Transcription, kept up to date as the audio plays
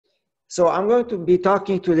So I'm going to be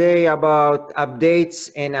talking today about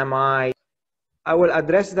updates in MI. I will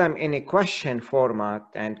address them in a question format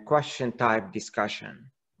and question type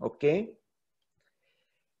discussion, okay?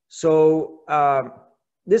 So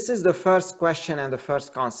this is the first question and the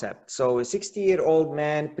first concept. So a 60-year-old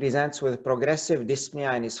man presents with progressive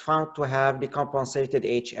dyspnea and is found to have decompensated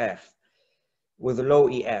HF with low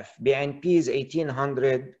EF. BNP is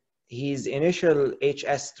 1800. His initial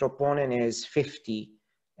hs-troponin is 50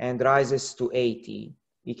 and rises to 80.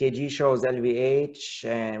 EKG shows LVH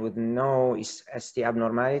and with no ST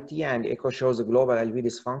abnormality, and echo shows a global LV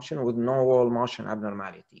dysfunction with no wall motion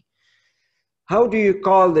abnormality. How do you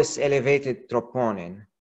call this elevated troponin?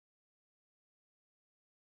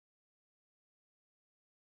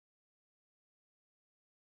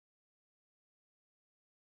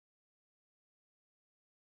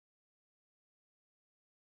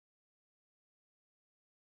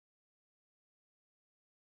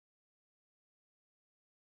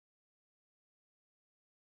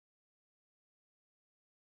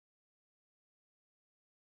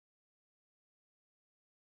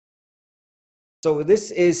 So this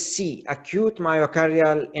is C, acute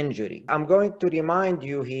myocardial injury. I'm going to remind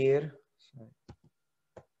you here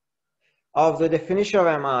of the definition of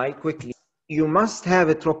MI quickly. You must have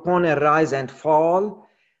a troponin rise and fall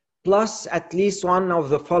plus at least one of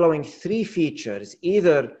the following three features,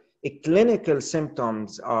 either a clinical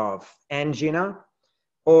symptoms of angina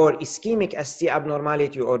or ischemic ST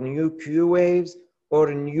abnormality or new Q waves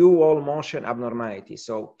or new wall motion abnormality.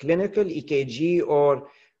 So clinical EKG or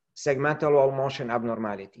segmental wall motion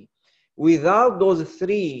abnormality. Without those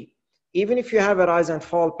three, even if you have a rise and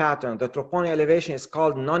fall pattern, the troponin elevation is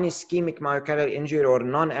called non-ischemic myocardial injury or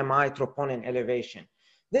non-MI troponin elevation.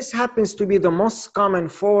 This happens to be the most common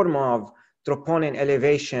form of troponin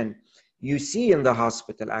elevation you see in the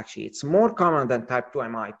hospital, actually. It's more common than type 2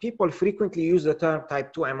 MI. People frequently use the term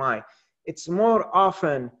type 2 MI. It's more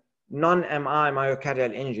often non-MI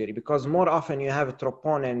myocardial injury because more often you have a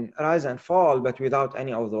troponin rise and fall, but without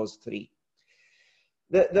any of those three.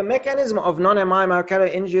 The mechanism of non-MI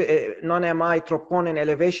myocardial injury, non-MI troponin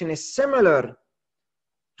elevation is similar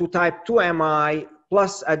to type 2 MI,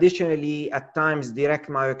 plus additionally at times direct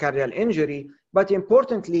myocardial injury. But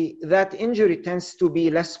importantly, that injury tends to be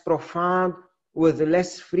less profound with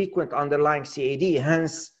less frequent underlying CAD,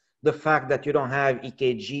 hence the fact that you don't have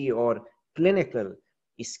EKG or clinical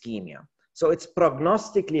ischemia. So it's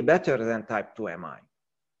prognostically better than type 2 MI.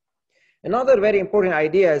 Another very important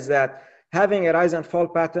idea is that having a rise and fall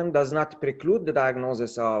pattern does not preclude the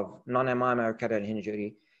diagnosis of non-MI myocardial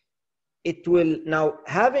injury. It will now,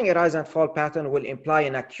 having a rise and fall pattern will imply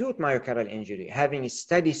an acute myocardial injury. Having a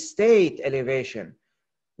steady state elevation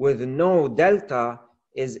with no delta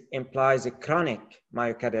implies a chronic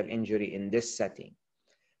myocardial injury in this setting.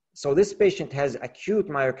 So this patient has acute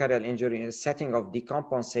myocardial injury in a setting of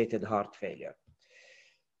decompensated heart failure.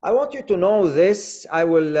 I want you to know this.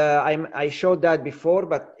 I showed that before,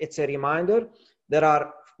 but it's a reminder.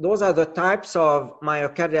 Those are the types of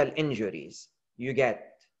myocardial injuries you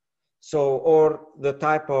get. So, or the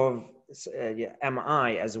type of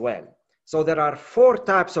MI as well. So there are four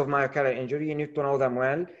types of myocardial injury. You need to know them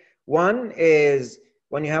well. One is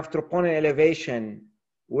when you have troponin elevation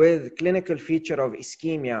with clinical feature of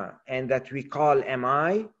ischemia, and that we call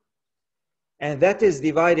MI. And that is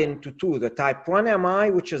divided into two, the type 1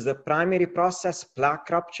 MI, which is the primary process plaque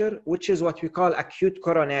rupture, which is what we call acute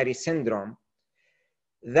coronary syndrome.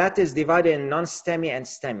 That is divided in non-STEMI and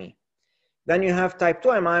STEMI. Then you have type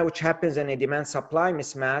 2 MI, which happens in a demand supply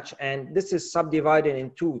mismatch. And this is subdivided in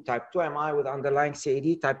two, type 2 MI with underlying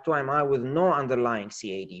CAD, type 2 MI with no underlying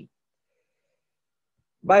CAD.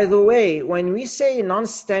 By the way, when we say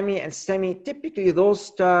non-STEMI and STEMI, typically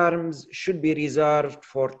those terms should be reserved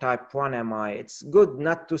for type 1 MI. It's good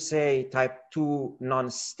not to say type 2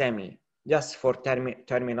 non-STEMI, just for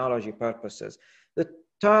terminology purposes. The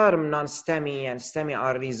term non-STEMI and STEMI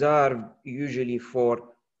are reserved usually for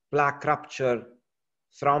plaque rupture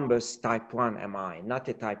thrombus type 1 MI, not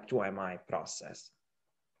a type 2 MI process.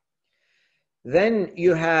 Then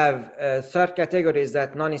you have third category is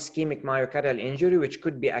that non-ischemic myocardial injury, which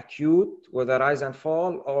could be acute with a rise and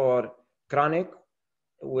fall or chronic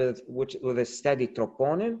with a steady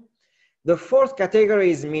troponin. The fourth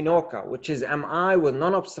category is MINOCA, which is MI with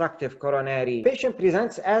non-obstructive coronary. Patient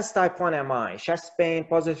presents as type 1 MI, chest pain,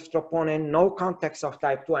 positive troponin, no context of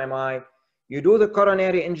type 2 MI. You do the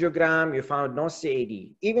coronary angiogram, you found no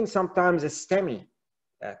CAD, even sometimes a STEMI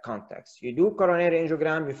context. You do coronary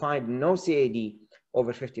angiogram, you find no CAD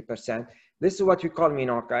over 50%. This is what we call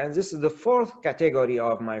MINOCA, and this is the fourth category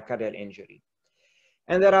of myocardial injury.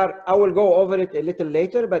 And there are, I will go over it a little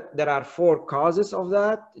later, but there are 4 causes of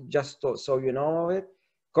that, just so you know it.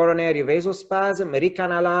 Coronary vasospasm,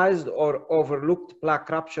 recanalized or overlooked plaque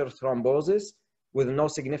rupture thrombosis with no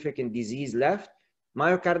significant disease left,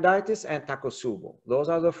 myocarditis, and Takotsubo. Those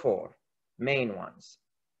are the 4 main ones.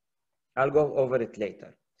 I'll go over it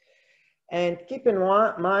later. And keep in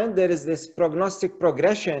mind, there is this prognostic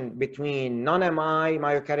progression between non-MI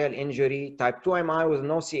myocardial injury, type 2 MI with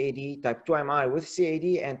no CAD, type 2 MI with CAD,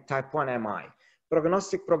 and type 1 MI.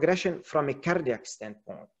 Prognostic progression from a cardiac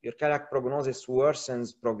standpoint. Your cardiac prognosis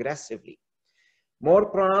worsens progressively. More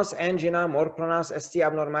pronounced angina, more pronounced ST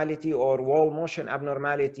abnormality or wall motion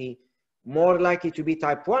abnormality, more likely to be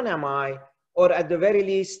type 1 MI, or at the very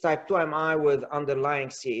least, type 2 MI with underlying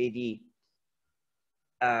CAD.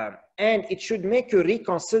 And it should make you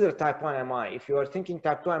reconsider type 1 MI. If you are thinking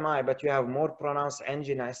type 2 MI, but you have more pronounced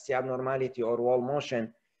angina, ST abnormality, or wall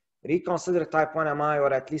motion, reconsider type 1 MI,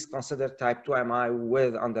 or at least consider type 2 MI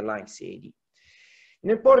with underlying CAD. An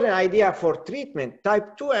important idea for treatment,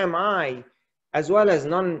 type 2 MI, as well as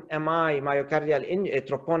non-MI myocardial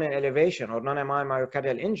troponin elevation or non-MI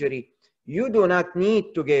myocardial injury, you do not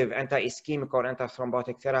need to give anti-ischemic or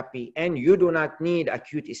antithrombotic therapy, and you do not need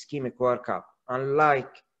acute ischemic workup,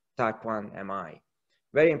 unlike type 1 MI.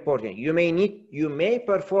 Very important. You may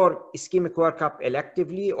perform ischemic workup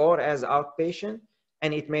electively or as outpatient,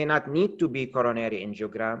 and it may not need to be coronary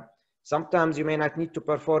angiogram. Sometimes you may not need to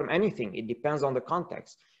perform anything. It depends on the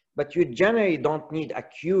context. But you generally don't need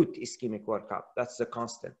acute ischemic workup. That's the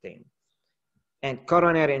constant thing. And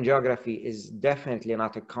coronary angiography is definitely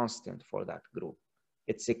not a constant for that group.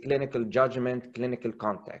 It's a clinical judgment, clinical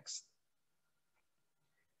context.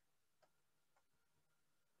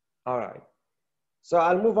 All right. So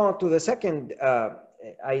I'll move on to the second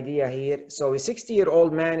idea here. So a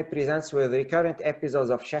 60-year-old man presents with recurrent episodes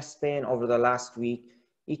of chest pain over the last week.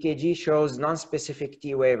 EKG shows non-specific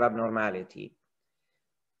T-wave abnormality.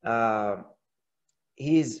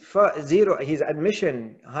 His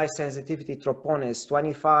admission high sensitivity troponin is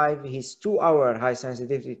 25. His 2-hour high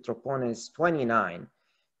sensitivity troponin is 29.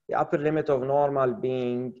 The upper limit of normal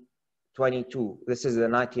being 22. This is the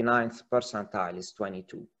 99th percentile is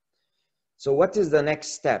 22. So what is the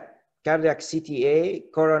next step? Cardiac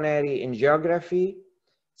CTA, coronary angiography,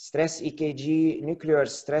 stress EKG, nuclear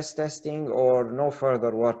stress testing, or no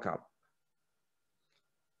further workup?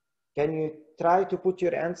 Can you try to put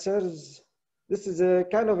your answers? This is a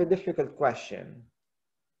kind of a difficult question,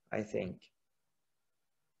 I think.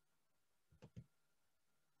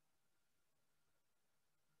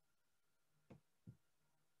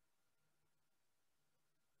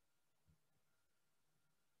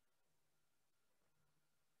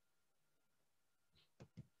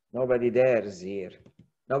 Nobody dares here.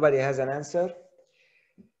 Nobody has an answer?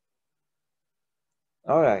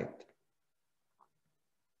 All right.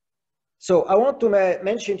 So I want to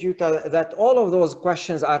mention to you that all of those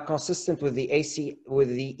questions are consistent with the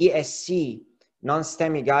ESC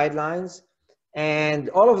non-STEMI guidelines. And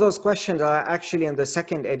all of those questions are actually in the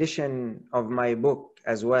second edition of my book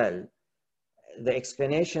as well. The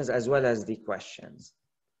explanations as well as the questions.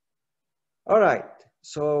 All right.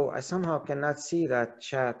 So I somehow cannot see that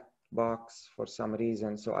chat box for some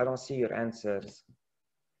reason. So I don't see your answers.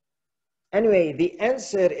 Anyway, the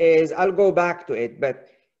answer is, I'll go back to it, but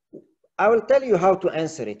I will tell you how to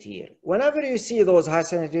answer it here. Whenever you see those high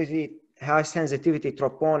sensitivity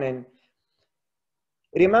troponin,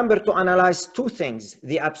 remember to analyze 2 things,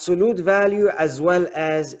 the absolute value as well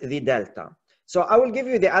as the delta. So I will give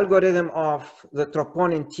you the algorithm of the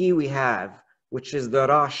troponin T we have, which is the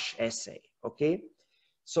Roche assay, okay?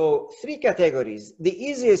 So 3 categories. The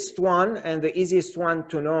easiest one, and the easiest one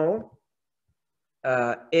to know,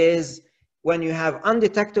 is when you have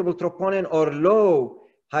undetectable troponin or low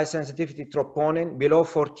high sensitivity troponin, below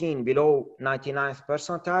 14, below 99th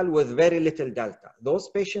percentile with very little delta. Those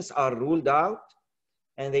patients are ruled out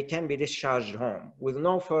and they can be discharged home with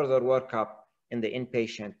no further workup in the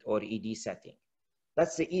inpatient or ED setting.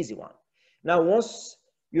 That's the easy one. Now, once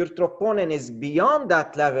your troponin is beyond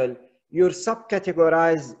that level, you're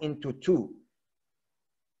subcategorized into 2.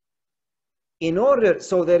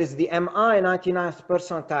 So there is the MI 99th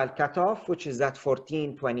percentile cutoff, which is at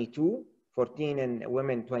 14, 22, 14 in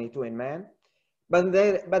women, 22 in men. But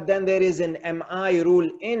then there is an MI rule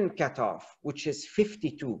in cutoff, which is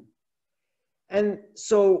 52. And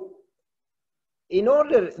so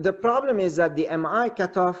the problem is that the MI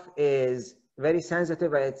cutoff is very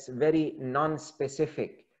sensitive, and it's very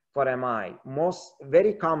non-specific for MI.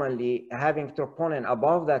 Very commonly, having troponin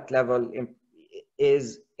above that level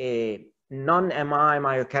is a non-MI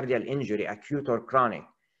myocardial injury, acute or chronic.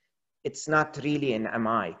 it's not really an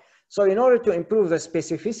MI. So in order to improve the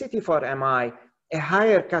specificity for MI, a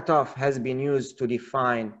higher cutoff has been used to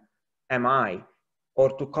define MI,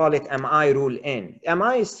 or to call it MI rule in.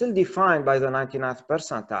 MI is still defined by the 99th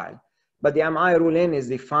percentile, but the MI rule in is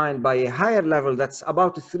defined by a higher level that's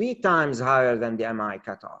about 3 times higher than the MI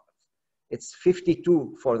cutoff. It's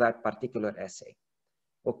 52 for that particular assay.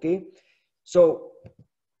 Okay, so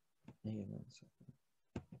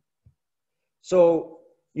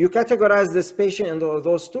you categorize this patient in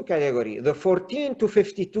those two categories. The 14 to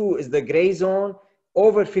 52 is the gray zone.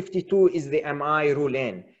 Over 52 is the MI rule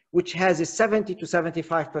in, which has a 70 to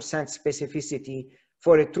 75% specificity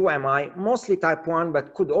for a true MI, mostly type 1,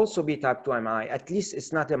 but could also be type 2 MI. At least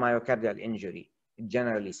it's not a myocardial injury,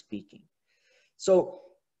 generally speaking. So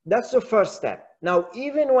that's the first step. Now,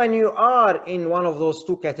 even when you are in one of those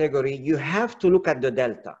two categories, you have to look at the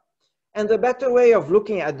delta. And the better way of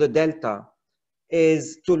looking at the delta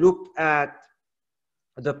is to look at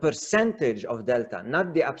the percentage of delta,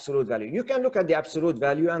 not the absolute value. You can look at the absolute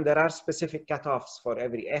value, and there are specific cutoffs for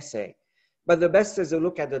every assay, but the best is to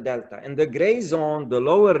look at the delta. In the gray zone, the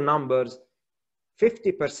lower numbers,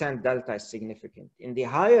 50% delta is significant. In the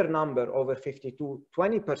higher number, over 52,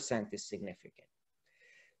 20% is significant.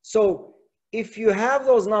 So if you have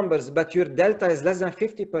those numbers, but your delta is less than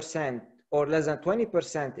 50% or less than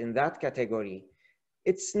 20% in that category,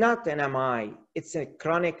 it's not an MI, it's a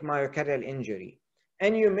chronic myocardial injury.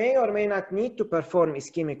 And you may or may not need to perform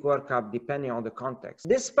ischemic workup depending on the context.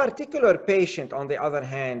 This particular patient, on the other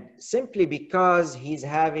hand, simply because he's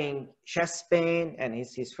having chest pain and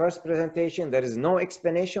it's his first presentation, there is no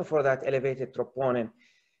explanation for that elevated troponin.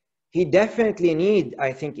 He definitely needs,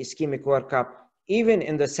 I think, ischemic workup, even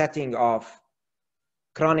in the setting of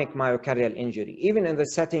chronic myocardial injury, even in the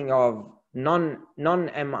setting of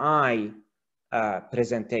non-MI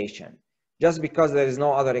presentation, just because there is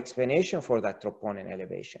no other explanation for that troponin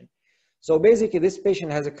elevation. So basically, this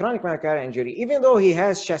patient has a chronic myocardial injury. Even though he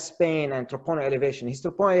has chest pain and troponin elevation, his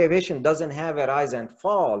troponin elevation doesn't have a rise and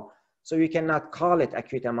fall, so you cannot call it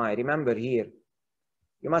acute MI. Remember here,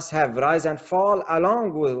 you must have rise and fall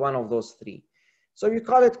along with one of those three. So you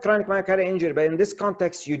call it chronic myocardial injury, but in this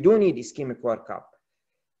context, you do need ischemic workup.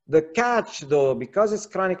 The catch, though, because it's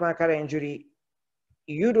chronic myocardial injury,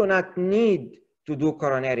 you do not need to do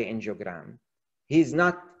coronary angiogram. He's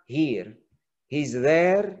not here. He's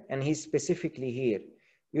there, and he's specifically here.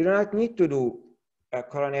 You do not need to do a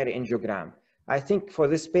coronary angiogram. I think for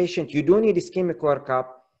this patient, you do need ischemic workup.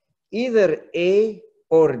 Either A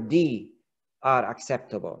or D are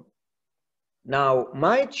acceptable. Now,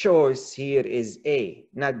 my choice here is A,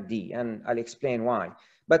 not D, and I'll explain why.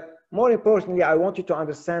 But more importantly, I want you to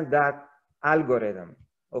understand that algorithm,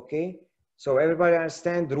 okay? So everybody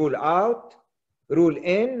understand rule out, rule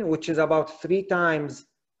in, which is about 3 times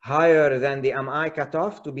higher than the MI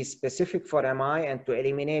cutoff to be specific for MI and to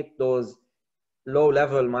eliminate those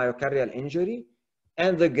low-level myocardial injury,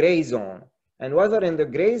 and the gray zone. And whether in the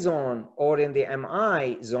gray zone or in the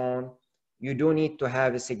MI zone, you do need to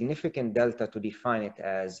have a significant delta to define it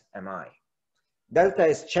as MI. Delta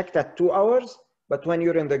is checked at 2 hours, but when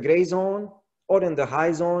you're in the gray zone or in the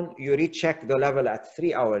high zone, you recheck the level at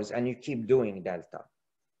 3 hours and you keep doing delta.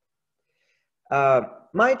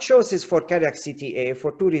 My choice is for cardiac CTA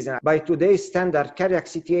for 2 reasons. By today's standard, cardiac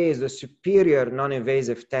CTA is the superior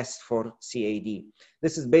non-invasive test for CAD.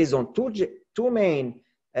 This is based on two main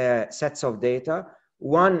sets of data.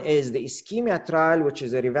 One is the ischemia trial, which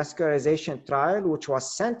is a revascularization trial, which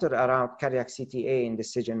was centered around cardiac CTA in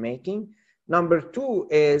decision-making. Number 2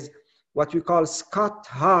 is what we call Scott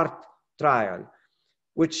Hart trial,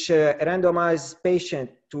 which randomized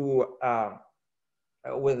patients to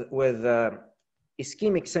with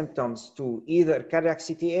ischemic symptoms to either cardiac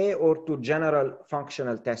CTA or to general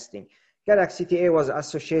functional testing. Cardiac CTA was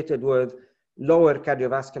associated with lower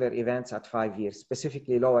cardiovascular events at 5 years,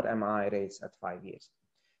 specifically lower MI rates at 5 years.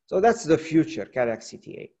 So that's the future, cardiac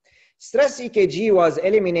CTA. Stress EKG was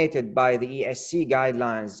eliminated by the ESC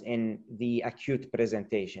guidelines in the acute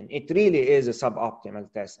presentation. It really is a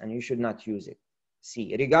suboptimal test, and you should not use it,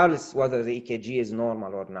 regardless whether the EKG is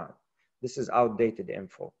normal or not. This is outdated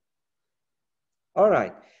info. All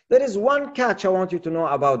right, there is one catch I want you to know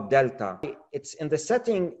about delta. It's in the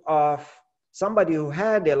setting of somebody who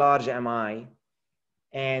had a large MI,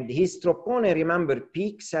 and his troponin, remember,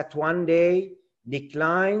 peaks at 1 day,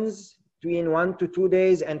 declines between 1 to 2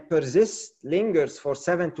 days, and persists, lingers for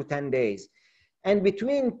 7 to 10 days. And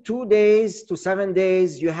between 2 days to 7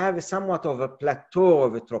 days, you have somewhat of a plateau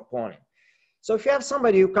of a troponin. So if you have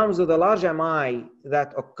somebody who comes with a large MI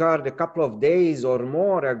that occurred a couple of days or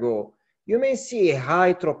more ago, you may see a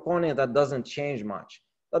high troponin that doesn't change much.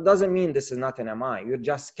 That doesn't mean this is not an MI. You're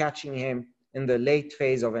just catching him in the late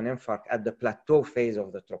phase of an infarct at the plateau phase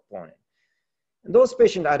of the troponin. And those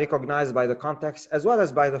patients are recognized by the context as well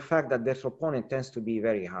as by the fact that their troponin tends to be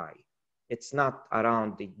very high. It's not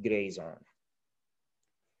around the gray zone.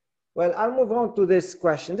 Well, I'll move on to this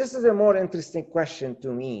question. This is a more interesting question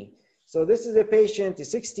to me. So this is a patient, a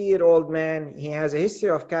 60-year-old man. He has a history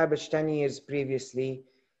of CABG 10 years previously.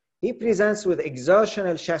 He presents with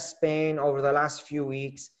exertional chest pain over the last few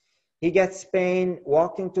weeks. He gets pain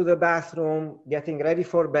walking to the bathroom, getting ready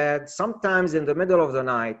for bed, sometimes in the middle of the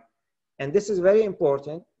night. And this is very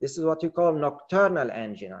important. This is what you call nocturnal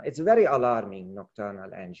angina. It's very alarming,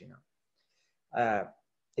 nocturnal angina.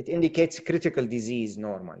 It indicates critical disease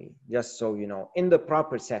normally, just so you know, in the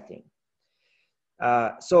proper setting.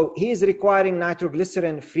 So he is requiring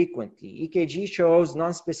nitroglycerin frequently. EKG shows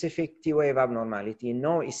non-specific T-wave abnormality,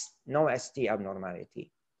 no ST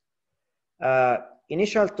abnormality.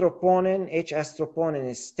 Initial troponin, hs-troponin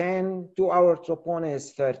is 10, 2-hour troponin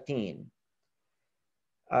is 13.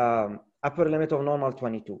 Upper limit of normal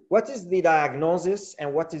 22. What is the diagnosis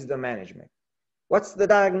and what is the management? What's the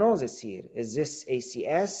diagnosis here? Is this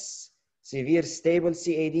ACS, severe stable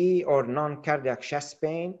CAD, or non-cardiac chest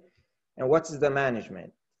pain? And what is the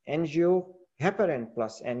management? Angio, heparin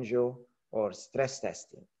plus angio, or stress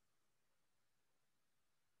testing?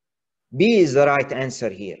 B is the right answer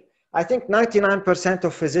here. I think 99%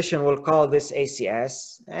 of physicians will call this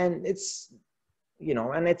ACS, and it's, you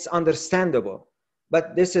know, and it's understandable.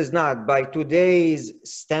 But this is not, by today's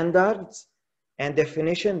standards and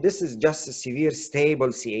definition, this is just a severe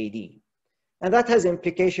stable CAD. And that has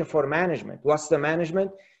implication for management. What's the management?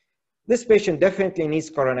 This patient definitely needs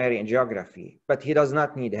coronary angiography, but he does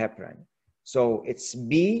not need heparin. So it's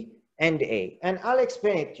B and A. And I'll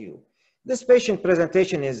explain it to you. This patient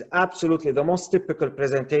presentation is absolutely the most typical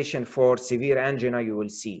presentation for severe angina you will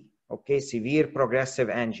see. Okay, severe progressive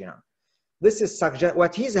angina. This is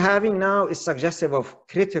what he's having now is suggestive of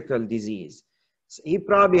critical disease. So he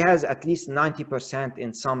probably has at least 90%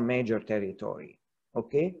 in some major territory.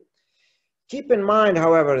 Okay. Keep in mind,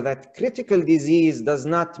 however, that critical disease does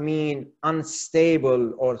not mean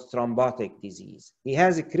unstable or thrombotic disease. He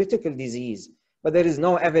has a critical disease, but there is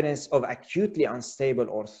no evidence of acutely unstable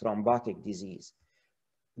or thrombotic disease.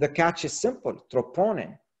 The catch is simple,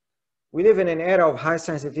 troponin. We live in an era of high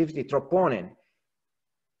sensitivity troponin.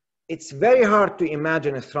 It's very hard to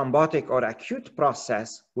imagine a thrombotic or acute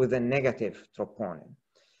process with a negative troponin.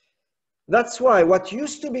 That's why what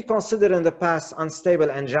used to be considered in the past unstable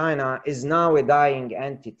angina is now a dying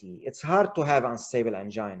entity. It's hard to have unstable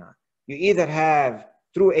angina. You either have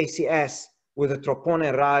true ACS with a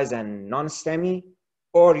troponin rise and non-STEMI,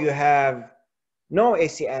 or you have no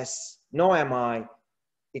ACS, no MI.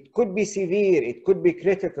 It could be severe, it could be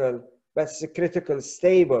critical, but it's a critical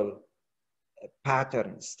stable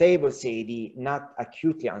pattern, stable CAD, not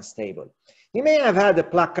acutely unstable. He may have had a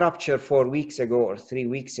plaque rupture 4 weeks ago or 3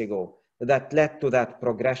 weeks ago that led to that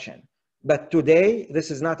progression. But today,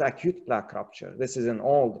 this is not acute plaque rupture. This is an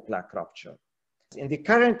old plaque rupture. In the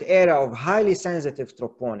current era of highly sensitive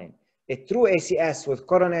troponin, a true ACS with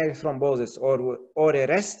coronary thrombosis or a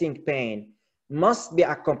resting pain must be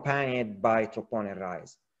accompanied by troponin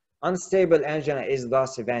rise. Unstable angina is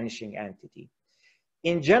thus a vanishing entity.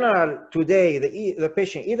 In general, today, the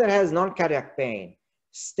patient either has non-cardiac pain,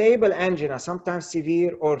 stable angina, sometimes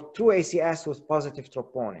severe, or true ACS with positive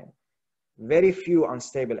troponin. Very few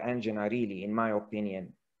unstable angina, really, in my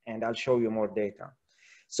opinion, and I'll show you more data.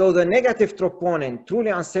 So the negative troponin, truly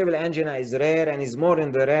unstable angina, is rare and is more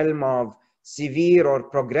in the realm of severe or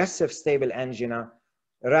progressive stable angina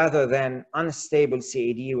rather than unstable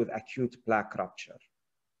CAD with acute plaque rupture.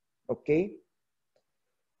 Okay?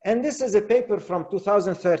 And this is a paper from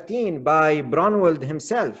 2013 by Brunwald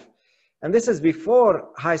himself. And this is before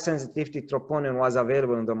high sensitivity troponin was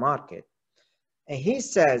available in the market. And he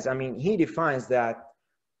says, I mean, he defines that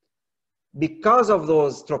because of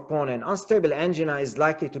those troponin, unstable angina is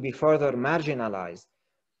likely to be further marginalized.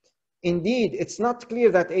 Indeed, it's not clear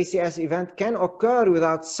that ACS event can occur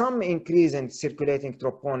without some increase in circulating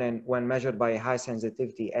troponin when measured by a high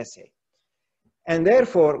sensitivity assay. And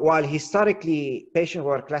therefore, while historically patients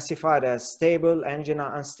were classified as stable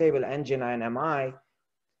angina, unstable angina, and MI,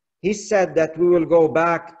 he said that we will go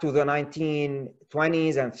back to the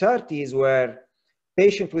 1920s and 30s where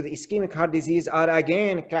patients with ischemic heart disease are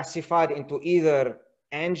again classified into either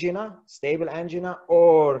angina, stable angina,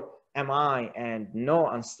 or MI and no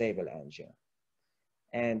unstable angina.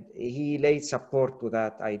 And he laid support to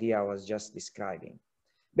that idea I was just describing.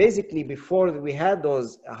 Basically, before we had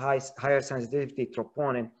those higher sensitivity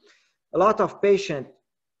troponin, a lot of patients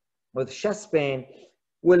with chest pain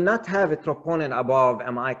will not have a troponin above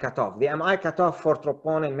MI cutoff. The MI cutoff for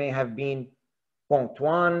troponin may have been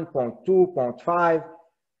 0.1, 0.2, 0.5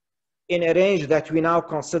 in a range that we now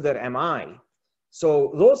consider MI.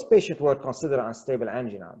 So those patients were considered unstable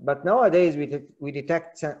angina. But nowadays we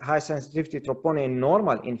detect high sensitivity troponin in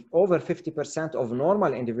normal, in over 50% of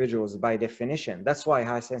normal individuals by definition. That's why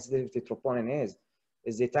high sensitivity troponin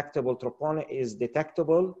is detectable. Troponin is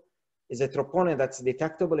detectable, is a troponin that's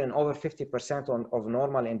detectable in over 50% of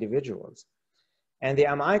normal individuals. And the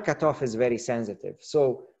MI cutoff is very sensitive.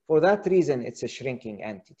 So for that reason, it's a shrinking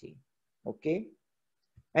entity, okay?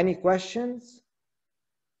 Any questions?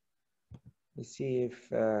 Let's see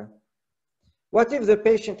if, what if the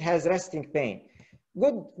patient has resting pain?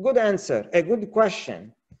 Good answer, a good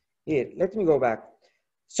question. Here, let me go back.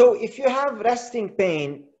 So if you have resting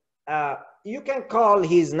pain, you can call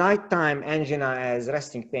his nighttime angina as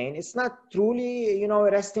resting pain. It's not truly, you know,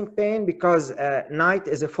 a resting pain because night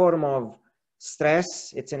is a form of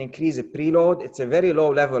stress. It's an increase of preload. It's a very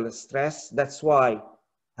low level of stress. That's why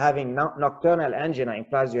having nocturnal angina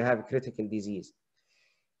implies you have critical disease.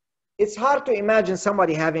 It's hard to imagine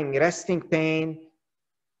somebody having resting pain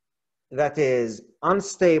that is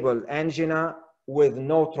unstable angina with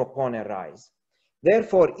no troponin rise.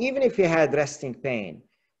 Therefore, even if you had resting pain,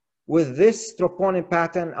 with this troponin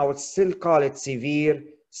pattern, I would still call it severe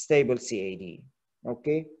stable CAD,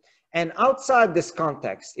 okay? And outside this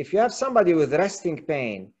context, if you have somebody with resting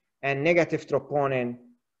pain and negative troponin,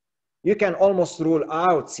 you can almost rule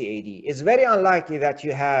out CAD. It's very unlikely that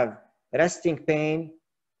you have resting pain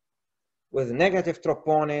with negative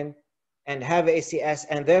troponin and have ACS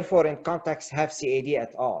and therefore in context have CAD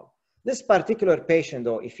at all. This particular patient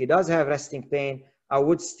though, if he does have resting pain, I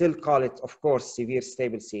would still call it, of course, severe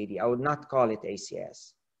stable CAD. I would not call it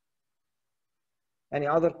ACS. Any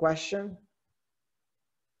other question?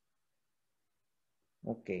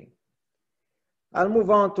 Okay. I'll move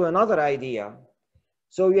on to another idea.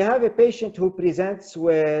 So you have a patient who presents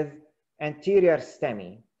with anterior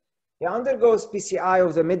STEMI. He undergoes PCI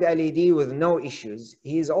of the mid-LED with no issues.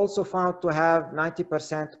 He is also found to have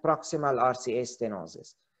 90% proximal RCA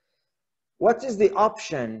stenosis. What is the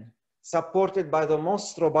option supported by the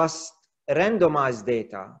most robust randomized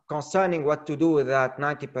data concerning what to do with that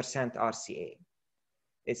 90% RCA?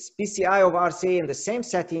 It's PCI of RCA in the same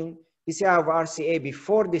setting, PCI of RCA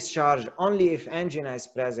before discharge only if angina is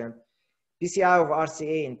present, PCI of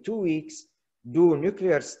RCA in 2 weeks, do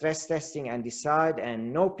nuclear stress testing and decide,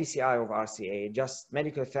 and no PCI of RCA, just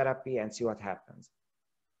medical therapy and see what happens,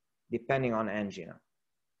 depending on angina.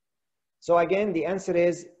 So again, the answer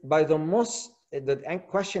is the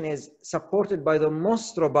question is supported by the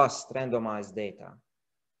most robust randomized data.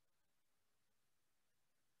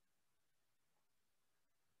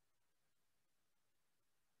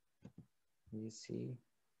 You see,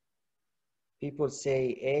 people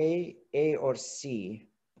say A or C.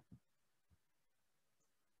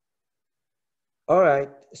 All right,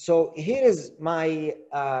 so here is my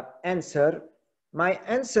answer. My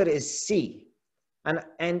answer is C, and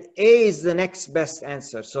A is the next best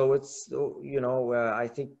answer. So it's, you know, I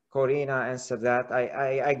think Corina answered that.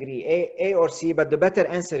 I agree, A or C, but the better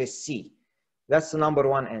answer is C. That's the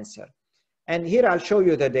 #1 answer. And here I'll show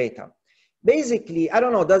you the data. Basically, I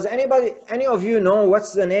don't know, does any of you know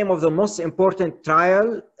what's the name of the most important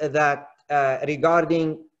trial that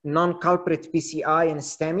regarding non-culprit PCI in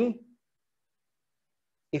STEMI?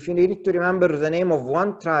 If you need to remember the name of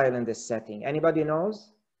one trial in this setting, anybody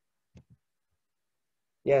knows?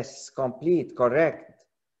 Yes, complete, correct.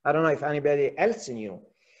 I don't know if anybody else knew.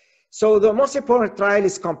 So the most important trial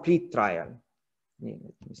is complete trial. Let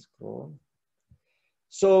me scroll.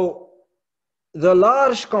 So the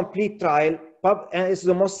large complete trial, and it's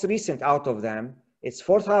the most recent out of them. It's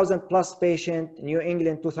 4,000 plus patient, New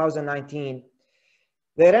England 2019.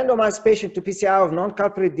 They randomized patient to PCI of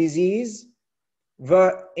non-culprit disease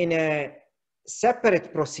were in a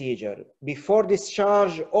separate procedure before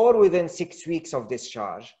discharge or within 6 weeks of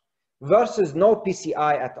discharge versus no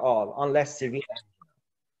PCI at all unless severe.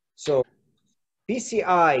 So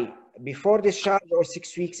PCI before discharge or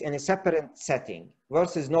 6 weeks in a separate setting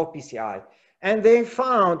versus no PCI. And they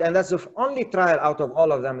found, and that's the only trial out of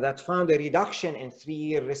all of them that found a reduction in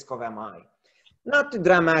 3-year risk of MI. Not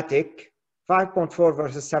dramatic, 5.4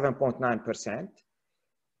 versus 7.9%.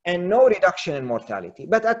 And no reduction in mortality,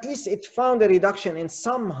 but at least it found a reduction in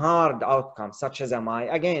some hard outcomes, such as MI.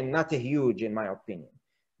 Again, not a huge, in my opinion,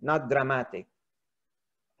 not dramatic.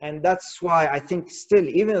 And that's why I think still,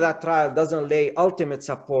 even that trial doesn't lay ultimate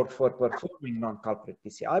support for performing non-culprit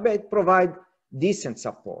PCI, but it provides decent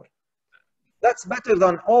support. That's better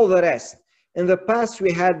than all the rest. In the past,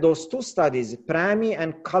 we had those two studies, PRAMI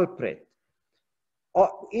and culprit.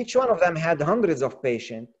 Each one of them had hundreds of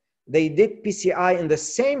patients. They did PCI in the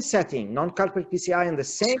same setting, non-culprit PCI in the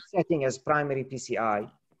same setting as primary PCI.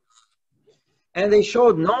 And they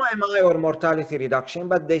showed no MI or mortality reduction,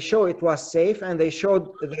 but they show it was safe, and they showed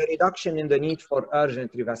the reduction in the need for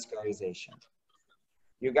urgent revascularization.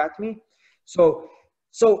 You got me? So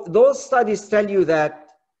those studies tell you that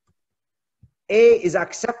A is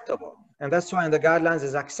acceptable, and that's why in the guidelines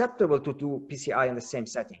it's acceptable to do PCI in the same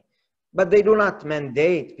setting. But they do not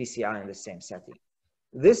mandate PCI in the same setting.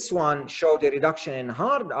 This one showed a reduction in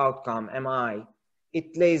hard outcome, MI.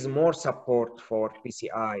 It lays more support for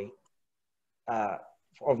PCI,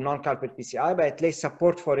 of non-culprit PCI, but it lays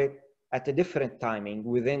support for it at a different timing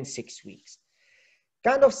within 6 weeks.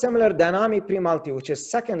 Kind of similar, Dynamic Pre-Multi, which is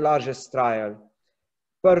second largest trial,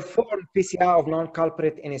 performed PCI of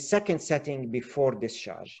non-culprit in a second setting before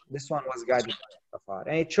discharge. This one was guided by FFR,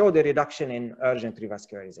 and it showed a reduction in urgent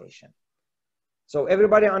revascularization. So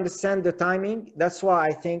everybody understand the timing? That's why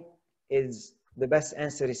I think is the best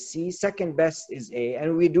answer is C. Second best is A,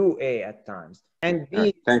 and we do A at times. And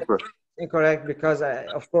B is incorrect because,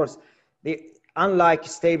 of course, unlike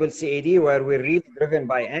stable CAD, where we're really driven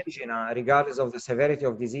by angina, regardless of the severity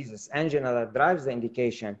of diseases, angina that drives the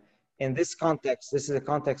indication. In this context, this is a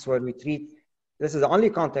context where we treat, this is the only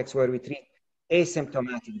context where we treat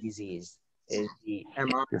asymptomatic disease, is the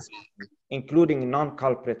MI, including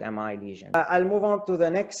non-culprit MI lesion. I'll move on to the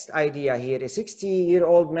next idea here. A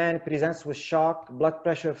 60-year-old man presents with shock, blood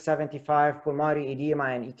pressure of 75, pulmonary edema,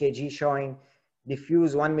 and EKG showing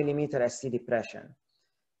diffuse 1 millimeter ST depression.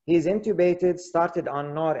 He is intubated, started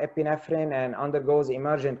on norepinephrine, and undergoes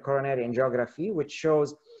emergent coronary angiography, which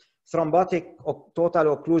shows thrombotic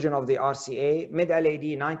total occlusion of the RCA,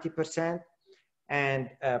 mid-LAD 90%, and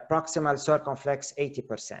proximal circumflex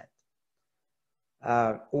 80%.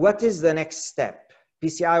 What is the next step?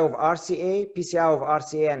 PCI of RCA, PCI of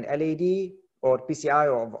RCA and LAD, or PCI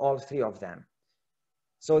of all three of them?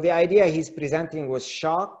 So the idea he's presenting was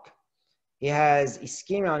shock. He has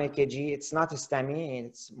ischemia on EKG. It's not a STEMI,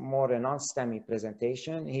 it's more a non-STEMI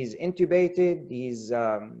presentation. He's intubated. He's,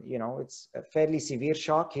 you know, it's a fairly severe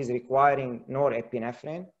shock. He's requiring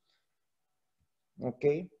norepinephrine.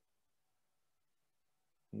 Okay.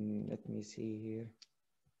 Let me see here.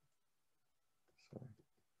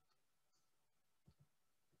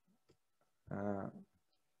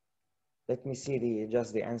 Let me see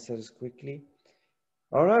just the answers quickly.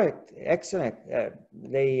 All right, excellent.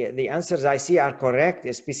 The answers I see are correct.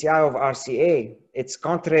 It's PCI of RCA. It's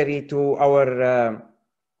contrary to our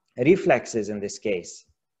reflexes in this case.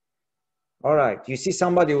 All right, you see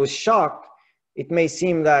somebody with shock, it may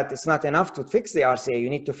seem that it's not enough to fix the RCA, you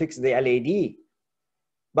need to fix the LAD.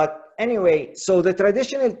 But anyway, so the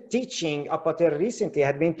traditional teaching up until recently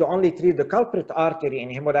had been to only treat the culprit artery in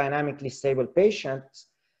hemodynamically stable patients.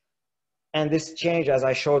 And this changed, as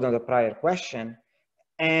I showed on the prior question.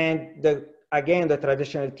 And again, the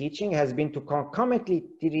traditional teaching has been to concomitantly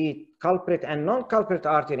treat culprit and non-culprit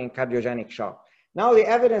artery in cardiogenic shock. Now the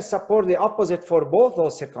evidence supports the opposite for both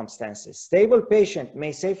those circumstances. Stable patient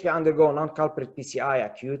may safely undergo non-culprit PCI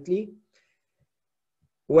acutely,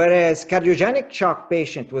 whereas cardiogenic shock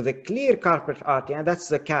patient with a clear culprit artery, and that's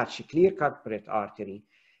the catch, clear culprit artery,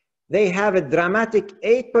 they have a dramatic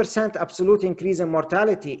 8% absolute increase in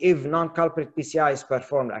mortality if non-culprit PCI is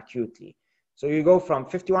performed acutely. So you go from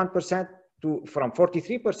 51% to, from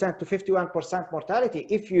 43% to 51% mortality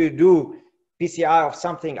if you do PCI of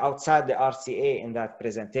something outside the RCA in that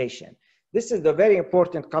presentation. This is the very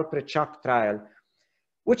important culprit shock trial,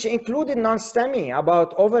 which included non-STEMI.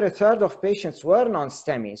 About over a third of patients were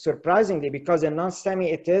non-STEMI, surprisingly, because in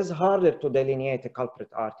non-STEMI, it is harder to delineate a culprit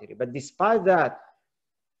artery. But despite that,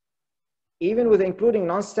 even with including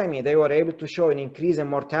non-STEMI, they were able to show an increase in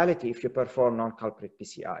mortality if you perform non-culprit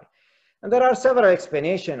PCI. And there are several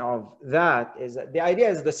explanations of that. Is that the idea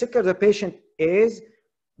is the sicker the patient is,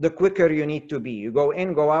 the quicker you need to be. You go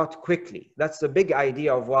in, go out quickly. That's the big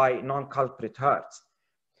idea of why non-culprit hurts.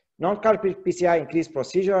 Non-culprit PCI increased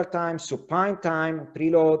procedural time, supine time,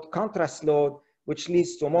 preload, contrast load, which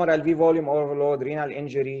leads to more LV volume overload, renal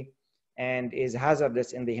injury, and is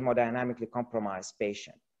hazardous in the hemodynamically compromised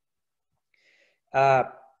patient.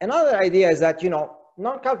 Another idea is that, you know,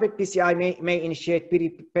 non-culprit PCI may initiate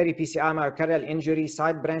peri-PCI myocardial injury,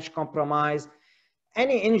 side branch compromise,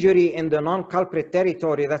 any injury in the non-culprit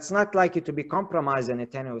territory that's not likely to be compromised in a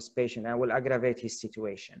tenuous patient and will aggravate his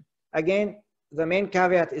situation. Again, the main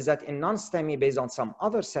caveat is that in non-STEMI, based on some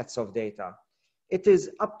other sets of data, it is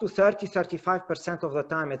up to 30–35% of the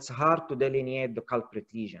time it's hard to delineate the culprit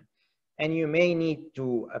lesion. and you may need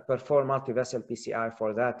to perform multivessel PCI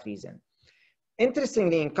for that reason.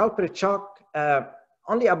 Interestingly, in culprit shock,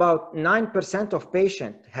 only about 9% of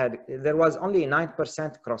patients there was only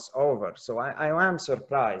 9% crossover. So I am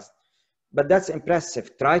surprised, but that's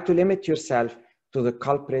impressive. Try to limit yourself to the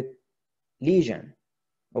culprit lesion.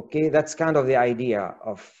 Okay, that's kind of the idea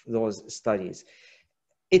of those studies.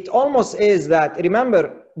 It almost is that,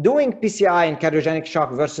 remember, doing PCI in cardiogenic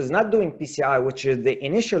shock versus not doing PCI, which is the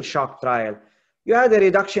initial shock trial, you had a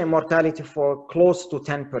reduction in mortality for close to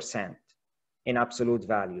 10% in absolute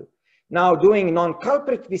value. Now, doing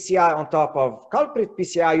non-culprit PCI on top of culprit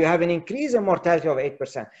PCI, you have an increase in mortality of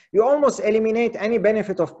 8%. You almost eliminate any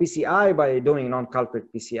benefit of PCI by doing non-culprit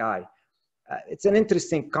PCI. It's an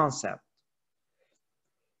interesting concept.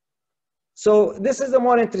 So this is the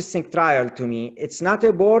more interesting trial to me. It's not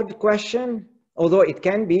a board question, although it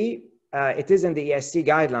can be. It is in the ESC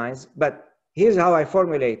guidelines, but here's how I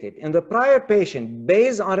formulate it. In the prior patient,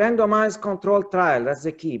 based on randomized controlled trial, that's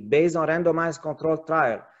the key, based on randomized controlled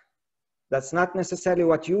trial. That's not necessarily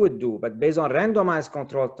what you would do, but based on randomized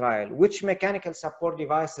controlled trial, which mechanical support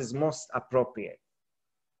device is most appropriate?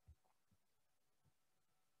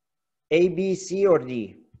 A, B, C, or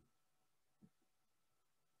D?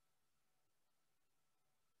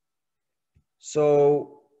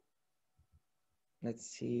 So let's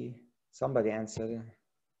see, somebody answer.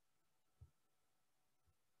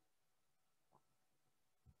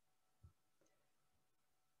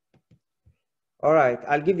 All right,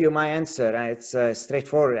 I'll give you my answer. It's a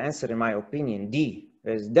straightforward answer in my opinion, D.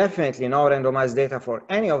 There's definitely no randomized data for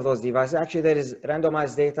any of those devices. Actually, there is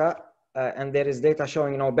randomized data and there is data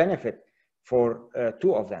showing no benefit for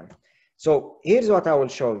 2 of them. So here's what I will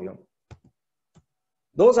show you.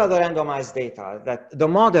 Those are the randomized data, that the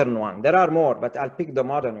modern one. There are more, but I'll pick the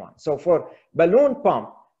modern one. So for balloon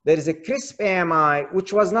pump, there is a CRISP AMI,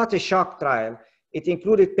 which was not a shock trial. It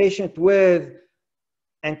included patients with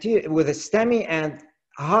a STEMI and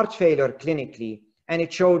heart failure clinically, and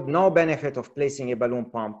it showed no benefit of placing a balloon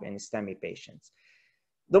pump in STEMI patients.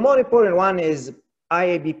 The more important one is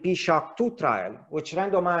IABP shock 2 trial, which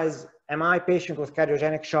randomized MI patient with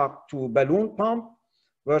cardiogenic shock to balloon pump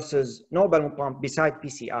versus no balloon pump beside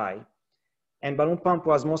PCI. And balloon pump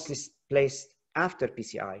was mostly placed after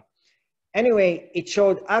PCI. Anyway, it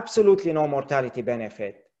showed absolutely no mortality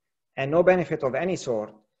benefit and no benefit of any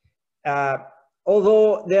sort.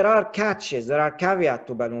 Although there are catches, there are caveats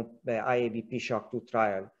to balloon IABP shock 2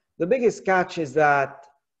 trial. The biggest catch is that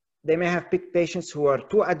they may have picked patients who are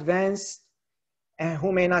too advanced and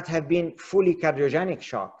who may not have been fully cardiogenic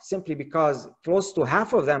shock, simply because close to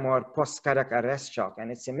half of them were post-cardiac arrest shock,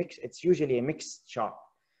 and it's usually a mixed shock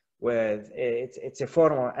with, it's a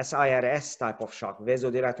form of SIRS type of shock,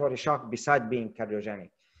 vasodilatory shock beside being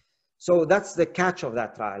cardiogenic. So that's the catch of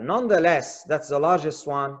that trial. Nonetheless, that's the largest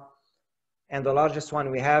one, and the largest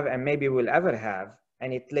one we have and maybe we'll ever have,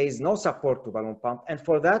 and it lays no support to balloon pump. And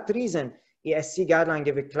for that reason, ESC guideline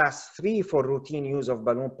give a class 3 for routine use of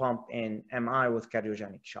balloon pump in MI with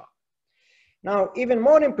cardiogenic shock. Now, even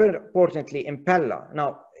more importantly, Impella.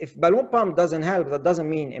 Now, if balloon pump doesn't help, that doesn't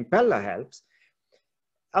mean Impella helps.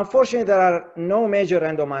 Unfortunately, there are no major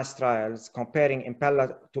randomized trials comparing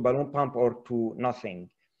Impella to balloon pump or to nothing.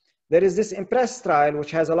 There is this IMPRESS trial,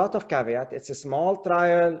 which has a lot of caveat. It's a small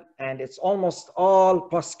trial, and it's almost all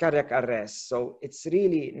post-cardiac arrest. So it's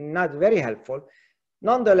really not very helpful.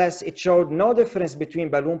 Nonetheless, it showed no difference between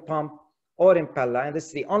balloon pump or Impella, and this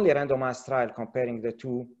is the only randomized trial comparing the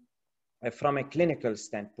two from a clinical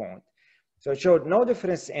standpoint. So it showed no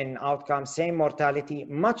difference in outcome, same mortality,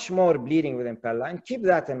 much more bleeding with Impella, and keep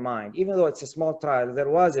that in mind. Even though it's a small trial, there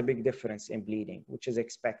was a big difference in bleeding, which is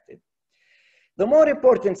expected. The more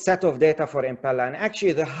important set of data for Impella, and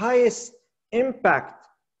actually the highest impact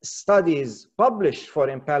studies published for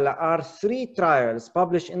Impella, are 3 trials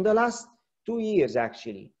published in the last 2 years,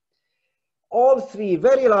 actually. All 3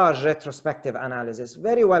 very large retrospective analysis,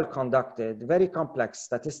 very well conducted, very complex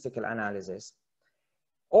statistical analysis.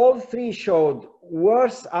 All 3 showed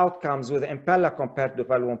worse outcomes with Impella compared to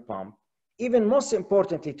balloon pump. Even most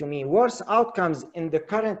importantly to me, worse outcomes in the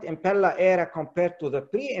current Impella era compared to the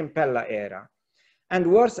pre-Impella era, and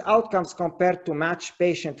worse outcomes compared to matched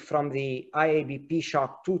patient from the IABP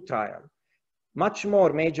shock 2 trial. Much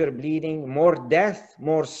more major bleeding, more death,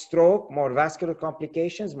 more stroke, more vascular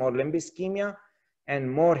complications, more limb ischemia, and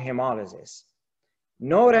more hemolysis.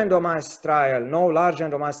 No randomized trial, no large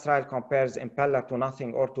randomized trial compares Impella to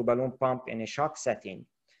nothing or to balloon pump in a shock setting.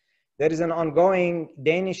 There is an ongoing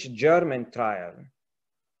Danish-German trial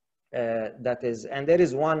and there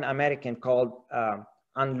is one American called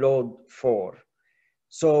Unload 4.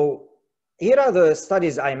 So here are the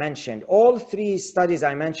studies I mentioned. All three studies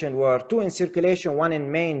I mentioned were 2 in circulation, 1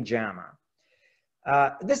 in main JAMA.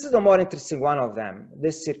 This is the more interesting one of them,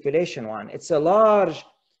 this circulation one. It's a large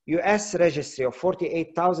US registry of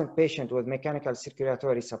 48,000 patients with mechanical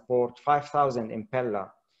circulatory support, 5,000 Impella.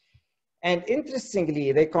 And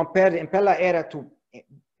interestingly, they compared Impella era to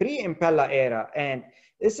pre-Impella era. And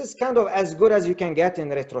this is kind of as good as you can get in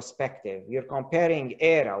retrospective. You're comparing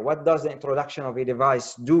era. What does the introduction of a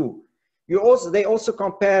device do? They also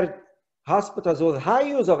compared hospitals with high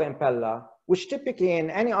use of Impella, which typically in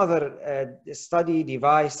any other study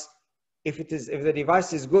device, if the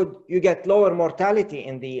device is good, you get lower mortality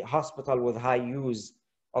in the hospital with high use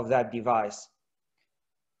of that device.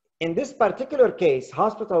 In this particular case,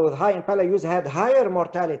 hospital with high Impella use had higher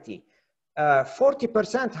mortality,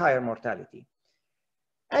 40% higher mortality.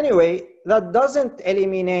 Anyway, that doesn't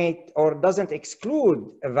eliminate or doesn't exclude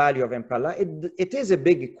a value of Impella. It is a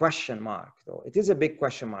big question mark, though. It is a big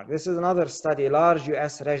question mark. This is another study, large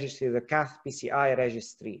US registry, the cath PCI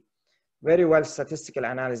registry. Very well statistical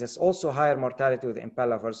analysis, also higher mortality with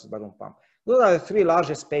Impella versus balloon pump. Those are the 3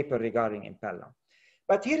 largest papers regarding Impella.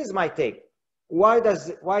 But here is my take. Why did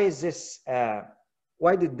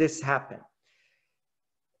this happen?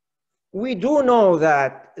 We do know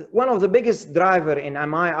that one of the biggest driver in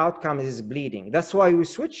MI outcomes is bleeding. That's why we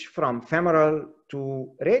switch from femoral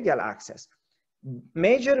to radial access.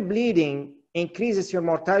 Major bleeding increases your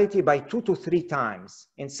mortality by 2 to 3 times,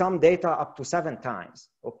 in some data up to 7 times,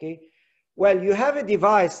 okay? Well, you have a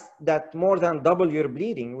device that more than double your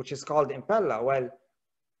bleeding, which is called Impella. Well,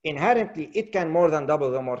 inherently, it can more than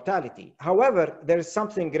double the mortality. However, there is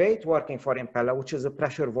something great working for Impella, which is the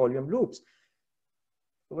pressure volume loops.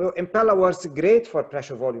 Well, Impella works great for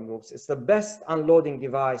pressure volume loops. It's the best unloading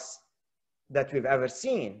device that we've ever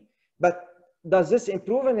seen. But does this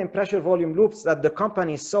improvement in pressure volume loops that the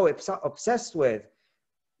company is so obsessed with,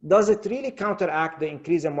 does it really counteract the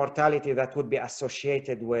increase in mortality that would be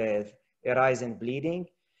associated with a rise in bleeding?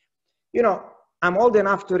 You know, I'm old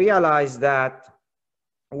enough to realize that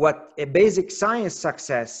what a basic science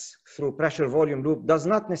success through pressure volume loop does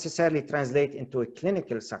not necessarily translate into a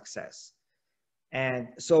clinical success. And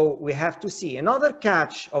so we have to see. Another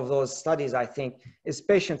catch of those studies, I think, is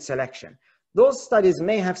patient selection. Those studies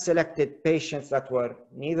may have selected patients that were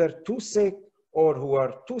neither too sick or who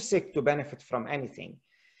were too sick to benefit from anything.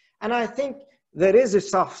 And I think there is a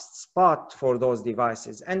soft spot for those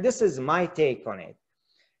devices. And this is my take on it.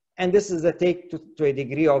 And this is the take to a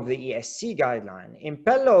degree of the ESC guideline.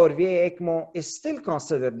 Impella or VA ECMO is still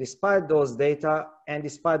considered, despite those data and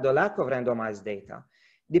despite the lack of randomized data,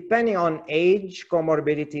 depending on age,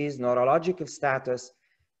 comorbidities, neurological status,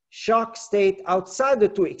 shock state outside the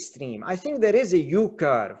 2 extreme. I think there is a U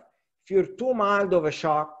curve. If you're too mild of a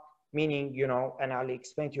shock, meaning, you know, and I'll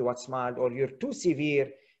explain to you what's mild, or you're too severe,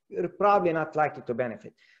 you're probably not likely to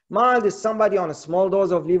benefit. Mild is somebody on a small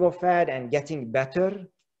dose of levofed and getting better.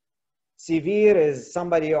 Severe is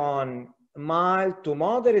somebody on mild to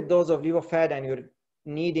moderate dose of levofed and you're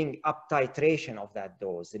needing up titration of that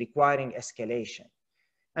dose, requiring escalation.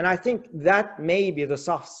 And I think that may be the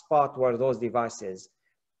soft spot where those devices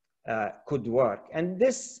could work. And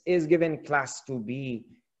this is given class 2B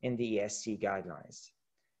in the ESC guidelines.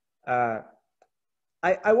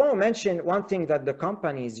 I want to mention one thing that the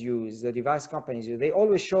companies use, the device companies use. They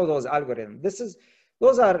always show those algorithms.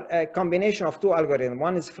 Those are a combination of 2 algorithms.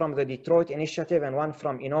 One is from the Detroit Initiative and one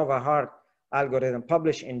from Innova Heart algorithm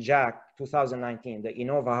published in JACC 2019, the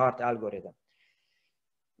Innova Heart algorithm.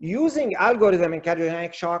 Using algorithm in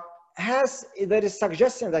cardiogenic shock there is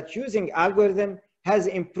suggestion that using algorithm has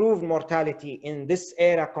improved mortality in this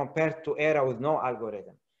era compared to era with no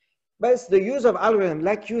algorithm. But it's the use of algorithm,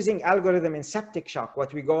 like using algorithm in septic shock,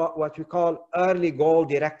 what we call early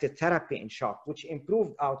goal-directed therapy in shock, which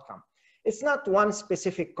improved outcome. It's not one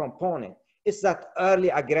specific component. It's that early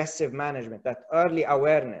aggressive management, that early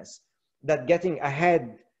awareness, that getting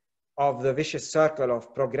ahead of the vicious circle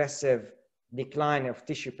of progressive decline of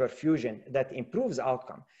tissue perfusion that improves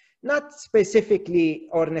outcome. Not specifically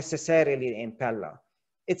or necessarily Impella.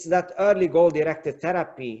 It's that early goal-directed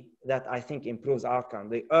therapy that I think improves outcome,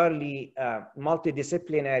 the early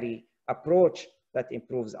multidisciplinary approach that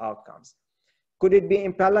improves outcomes. Could it be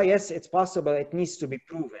Impella? Yes, it's possible. It needs to be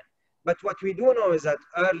proven. But what we do know is that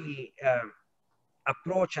early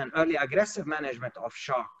approach and early aggressive management of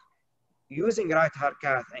shock, using right heart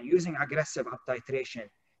cath and using aggressive up-titration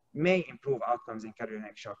may improve outcomes in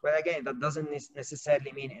cardiogenic shock. But again, that doesn't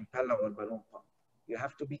necessarily mean Impella or balloon pump. You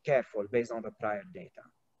have to be careful based on the prior data.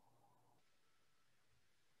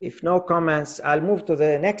 If no comments, I'll move to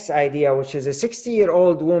the next idea, which is a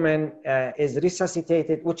 60-year-old woman is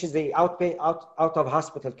resuscitated, which is the out of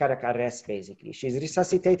hospital cardiac arrest, basically. She's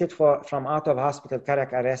resuscitated from out of hospital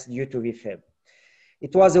cardiac arrest due to VFib.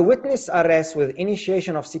 It was a witness arrest with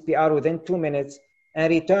initiation of CPR within 2 minutes and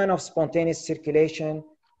return of spontaneous circulation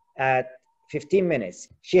at 15 minutes.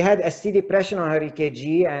 She had a steady pressure on her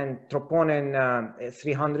EKG and troponin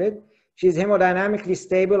 300. She's hemodynamically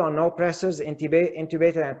stable on no pressors,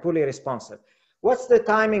 intubated and fully responsive. What's the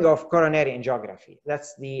timing of coronary angiography?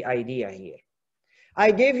 That's the idea here.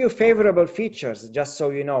 I gave you favorable features, just so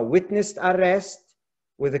you know. Witnessed arrest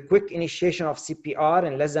with a quick initiation of CPR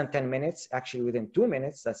in less than 10 minutes, actually within 2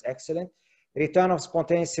 minutes, that's excellent. Return of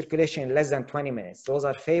spontaneous circulation in less than 20 minutes. Those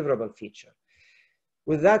are favorable features.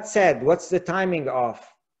 With that said, what's the timing of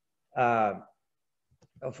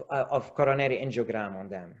coronary angiogram on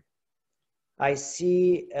them? I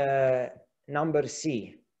see number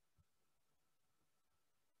C.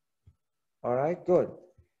 All right, good.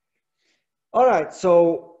 All right,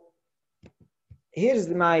 so here's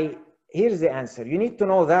the answer. You need to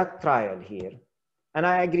know that trial here. And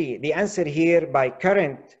I agree, the answer here by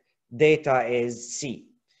current data is C.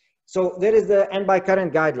 So there is and by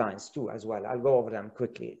current guidelines too as well. I'll go over them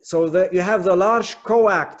quickly. So you have the large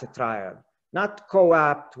COACT trial, not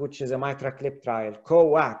COAPT, which is a MitraClip trial,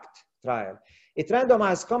 COACT trial. It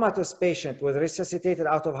randomized comatose patient with resuscitated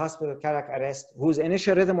out of hospital cardiac arrest whose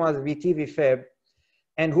initial rhythm was VT VFib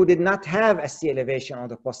and who did not have ST elevation on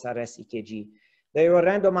the post-arrest EKG. They were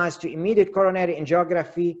randomized to immediate coronary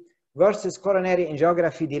angiography versus coronary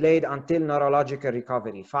angiography delayed until neurological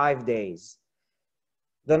recovery, 5 days.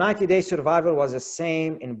 The 90-day survival was the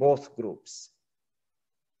same in both groups.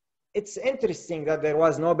 It's interesting that there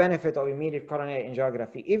was no benefit of immediate coronary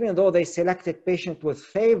angiography, even though they selected patients with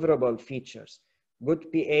favorable features, good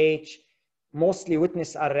pH, mostly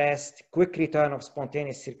witness arrest, quick return of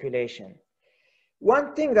spontaneous circulation.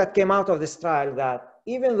 One thing that came out of this trial that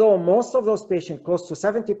even though most of those patients, close to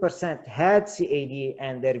 70%, had CAD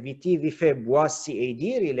and their VT VFib was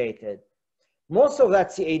CAD related, most of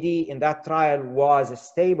that CAD in that trial was a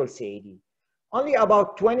stable CAD. Only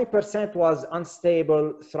about 20% was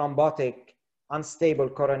unstable thrombotic, unstable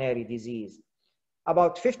coronary disease.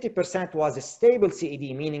 About 50% was a stable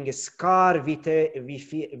CAD, meaning a scar, VFib,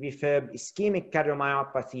 ischemic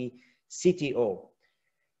cardiomyopathy, CTO.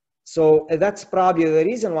 So that's probably the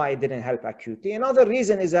reason why it didn't help acutely. Another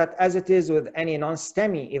reason is that, as it is with any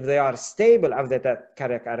non-STEMI, if they are stable after that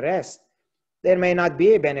cardiac arrest, there may not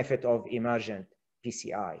be a benefit of emergent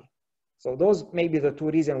PCI. So those may be the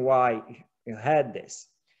two reasons why you had this.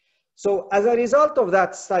 So as a result of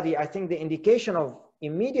that study, I think the indication of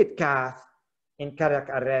immediate cath in cardiac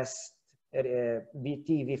arrest,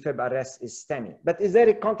 VT, VFib arrest is STEMI. But is there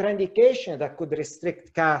a contraindication that could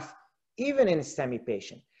restrict cath even in a STEMI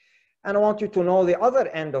patient? And I want you to know the other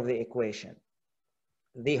end of the equation.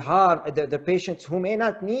 The patients who may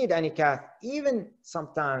not need any cath, even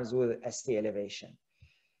sometimes with ST elevation.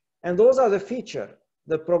 And those are the features.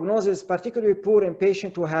 The prognosis is particularly poor in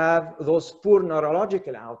patients who have those poor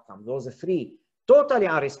neurological outcomes, those three, totally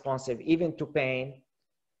unresponsive, even to pain,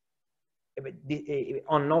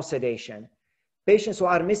 on no sedation. Patients who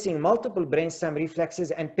are missing multiple brainstem reflexes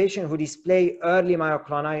and patients who display early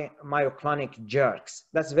myoclonic jerks.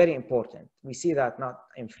 That's very important. We see that not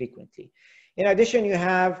infrequently. In addition, you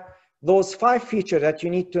have those 5 features that you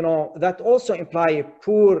need to know that also imply a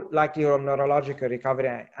poor likelihood of neurological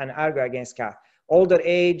recovery and argue against cath. Older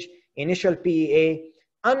age, initial PEA,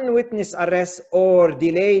 unwitnessed arrest, or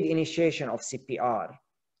delayed initiation of CPR.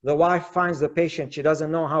 The wife finds the patient, she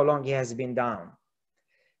doesn't know how long he has been down.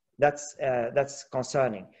 That's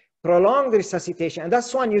concerning. Prolonged resuscitation, and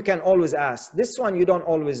that's one you can always ask. This one you don't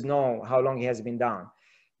always know how long he has been down.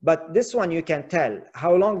 But this one you can tell.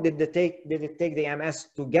 How long did it take the MS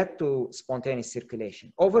to get to spontaneous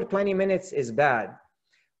circulation? Over 20 minutes is bad,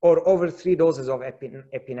 or over 3 doses of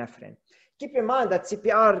epinephrine. Keep in mind that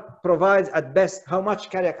CPR provides at best, how much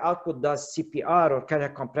cardiac output does CPR or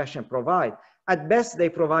cardiac compression provide? At best, they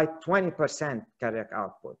provide 20% cardiac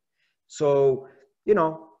output. So, you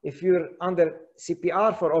know, if you're under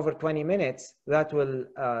CPR for over 20 minutes, that will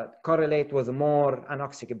correlate with more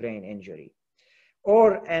anoxic brain injury.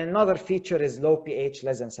 Or another feature is low pH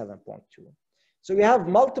less than 7.2. So we have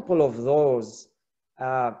multiple of those.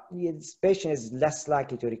 This patient is less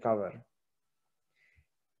likely to recover.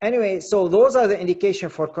 Anyway, so those are the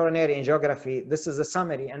indications for coronary angiography. This is a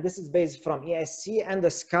summary, and this is based from ESC and the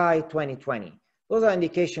SKY 2020. Those are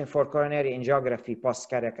indications for coronary angiography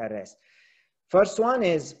post-cardiac arrest. First one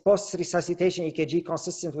is post-resuscitation EKG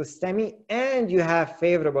consistent with STEMI, and you have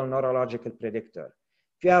favorable neurological predictor.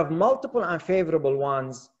 If you have multiple unfavorable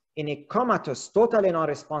ones in a comatose, totally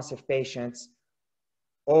non-responsive patients,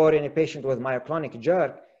 or in a patient with myoclonic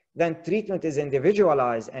jerk, then treatment is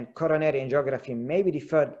individualized and coronary angiography may be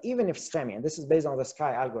deferred even if STEMI, and this is based on the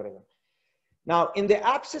SKY algorithm. Now, in the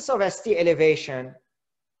absence of ST elevation,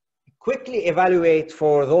 quickly evaluate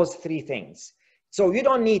for those three things. So you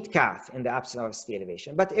don't need cath in the absence of ST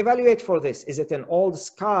elevation, but evaluate for this. Is it an old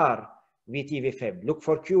scar VT VFib? Look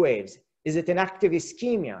for Q waves. Is it an active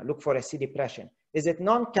ischemia? Look for ST depression. Is it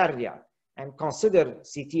non-cardiac? And consider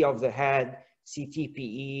CT of the head, CT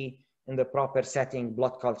PE in the proper setting,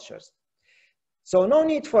 blood cultures. So no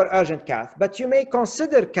need for urgent cath, but you may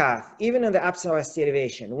consider cath even in the absence of ST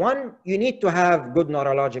elevation. One, you need to have good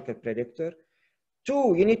neurological predictor.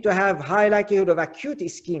 Two, you need to have high likelihood of acute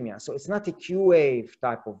ischemia. So it's not a Q wave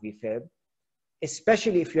type of VFib,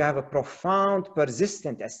 especially if you have a profound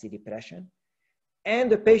persistent ST depression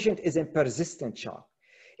and the patient is in persistent shock.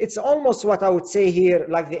 It's almost what I would say here,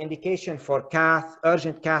 like the indication for cath,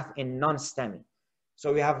 urgent cath in non-STEMI.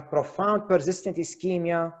 So we have profound persistent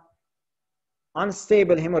ischemia,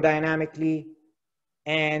 unstable hemodynamically,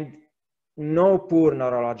 and no poor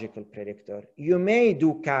neurological predictor. You may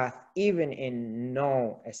do cath even in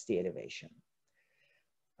no ST elevation.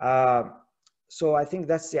 So I think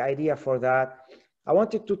that's the idea for that. I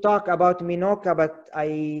wanted to talk about MINOCA, but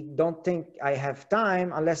I don't think I have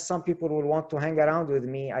time unless some people will want to hang around with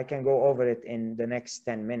me. I can go over it in the next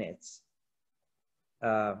 10 minutes.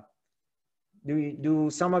 Do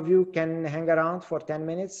some of you can hang around for 10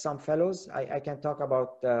 minutes? Some fellows? I can talk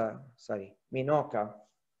about, MINOCA.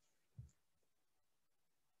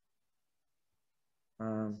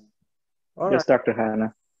 All yes, right. Dr.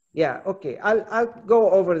 Hanna. Yeah, okay. I'll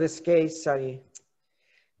go over this case, sorry.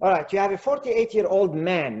 All right, you have a 48-year-old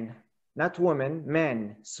man, not woman,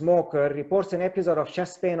 man, smoker, reports an episode of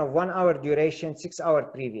chest pain of 1 hour duration, 6 hours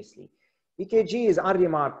previously. EKG is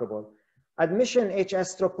unremarkable. Admission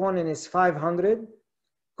hs-troponin is 500.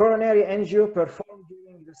 Coronary angio performed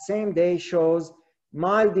during the same day shows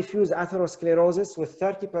mild diffuse atherosclerosis with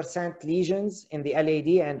 30% lesions in the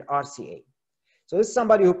LAD and RCA. So this is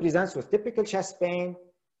somebody who presents with typical chest pain,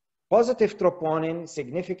 positive troponin,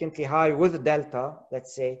 significantly high with delta,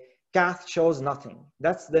 let's say. Cath shows nothing.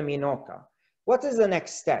 That's the MINOCA. What is the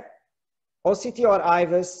next step? OCT or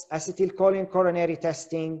IVUS, acetylcholine coronary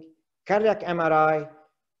testing, cardiac MRI.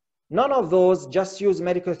 None of those, just use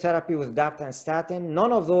medical therapy with DAPT and statin.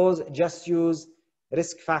 None of those, just use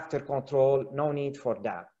risk factor control. No need for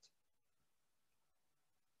DAPT.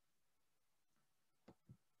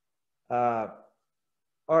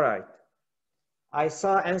 All right. I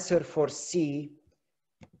saw answer for C.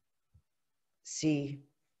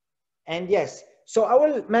 And yes, so I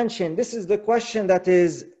will mention, this is the question that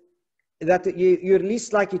you're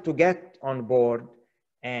least likely to get on board.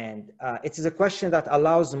 And it is a question that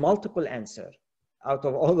allows multiple answers. Out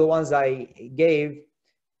of all the ones I gave,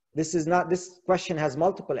 this question has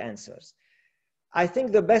multiple answers. I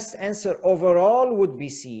think the best answer overall would be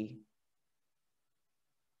C.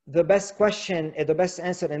 The best question, the best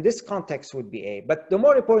answer in this context would be A. But the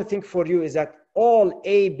more important thing for you is that all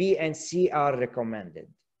A, B, and C are recommended.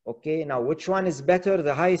 Okay, now which one is better?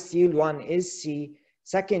 The highest yield one is C.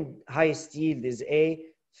 Second highest yield is A.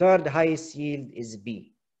 Third highest yield is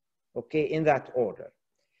B. Okay, in that order.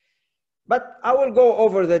 But I will go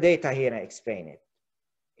over the data here and explain it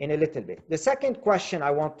in a little bit. The second question I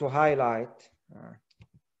want to highlight,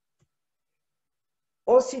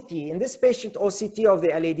 OCT, in this patient, OCT of the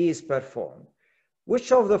LAD is performed.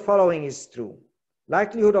 Which of the following is true?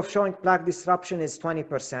 Likelihood of showing plaque disruption is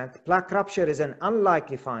 20%. Plaque rupture is an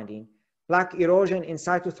unlikely finding. Plaque erosion in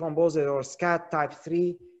situ thrombosis or SCAD type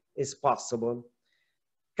 3 is possible.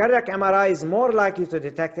 Cardiac MRI is more likely to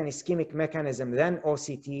detect an ischemic mechanism than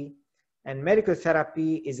OCT, and medical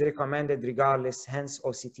therapy is recommended regardless, hence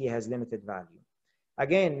OCT has limited value.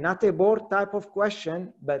 Again, not a board type of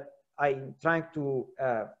question, but I'm trying to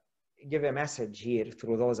give a message here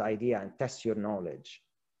through those ideas and test your knowledge,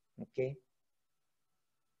 okay?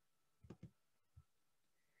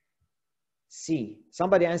 C,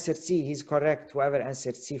 somebody answered C, he's correct. Whoever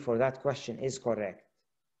answered C for that question is correct.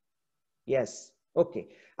 Yes, okay.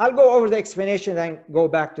 I'll go over the explanation and go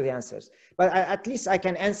back to the answers. But at least I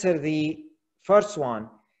can answer the first one.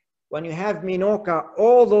 When you have MINOCA,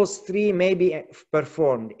 all those three may be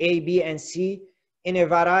performed, A, B, and C, in a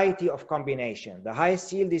variety of combination. The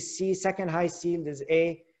highest yield is C, second highest yield is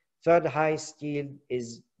A, third highest yield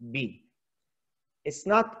is B. It's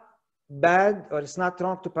not bad or it's not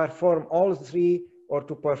wrong to perform all three or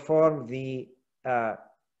to perform the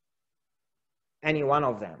any one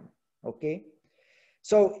of them, okay?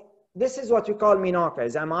 So this is what we call MINOCA,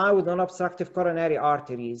 is MI with non-obstructive coronary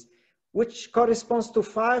arteries, which corresponds to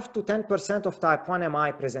 5 to 10% of type 1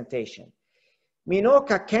 MI presentation.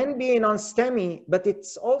 MINOCA can be non-STEMI, but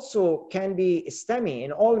it's also can be STEMI.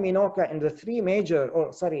 In all MINOCA, in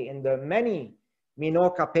the many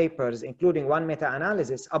MINOCA papers, including one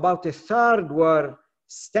meta-analysis, about a third were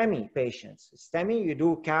STEMI patients. STEMI, you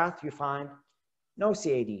do cath, you find no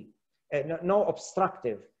CAD, no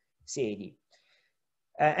obstructive CAD.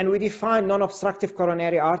 And we define non-obstructive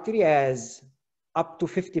coronary artery as up to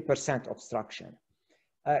 50% obstruction.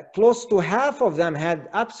 Close to half of them had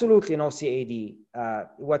absolutely no CAD,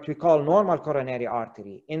 what we call normal coronary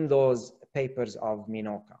artery, in those papers of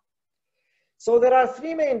MINOCA. So there are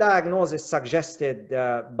three main diagnoses suggested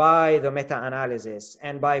by the meta-analysis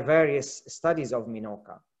and by various studies of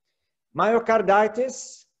MINOCA.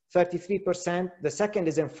 Myocarditis, 33%. The second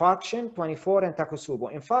is infarction, 24%, and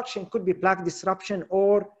Takotsubo. Infarction could be plaque disruption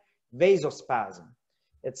or vasospasm.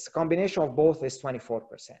 It's a combination of both is 24%.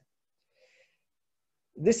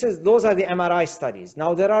 Those are the MRI studies.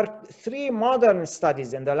 Now there are three modern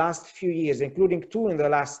studies in the last few years, including two in the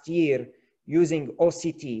last year, using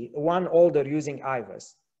OCT, one older using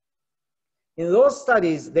IVUS. In those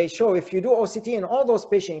studies, they show if you do OCT in all those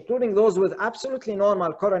patients, including those with absolutely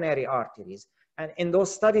normal coronary arteries, and in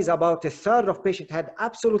those studies, about a third of patients had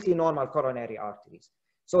absolutely normal coronary arteries.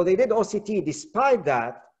 So they did OCT despite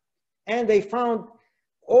that, and they found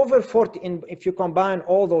over 40, if you combine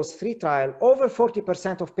all those three trials, over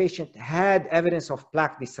 40% of patients had evidence of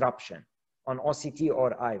plaque disruption on OCT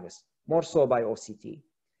or IVUS, more so by OCT.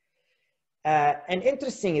 And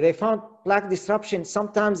interestingly, they found plaque disruption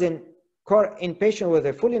sometimes in patients with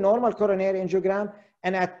a fully normal coronary angiogram,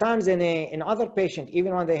 and at times in other patients,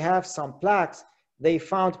 even when they have some plaques, they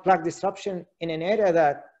found plaque disruption in an area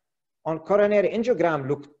that on coronary angiogram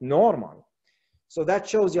looked normal. So that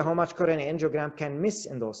shows you how much coronary angiogram can miss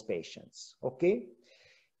in those patients, okay?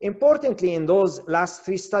 Importantly, in those last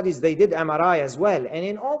three studies, they did MRI as well. And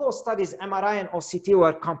in all those studies, MRI and OCT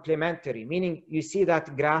were complementary, meaning you see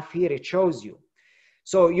that graph here, it shows you.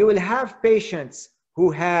 So you will have patients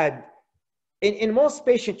who had, in most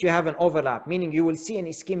patients, you have an overlap, meaning you will see an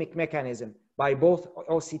ischemic mechanism by both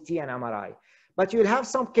OCT and MRI. But you will have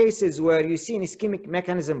some cases where you see an ischemic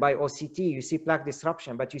mechanism by OCT, you see plaque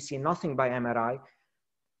disruption, but you see nothing by MRI.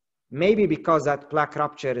 Maybe because that plaque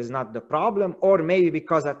rupture is not the problem, or maybe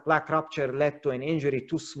because that plaque rupture led to an injury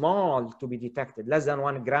too small to be detected, less than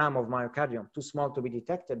 1 gram of myocardium, too small to be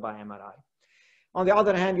detected by MRI. On the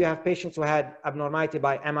other hand, you have patients who had abnormality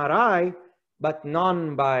by MRI, but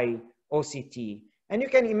none by OCT. And you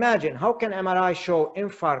can imagine, how can MRI show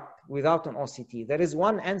infarct without an OCT? There is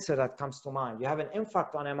one answer that comes to mind. You have an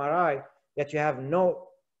infarct on MRI, yet you have no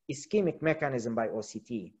ischemic mechanism by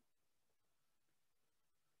OCT.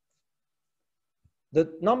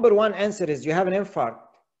 The number one answer is you have an infarct,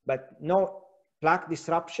 but no plaque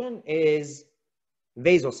disruption is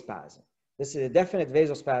vasospasm. This is a definite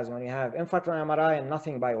vasospasm when you have infarct on MRI and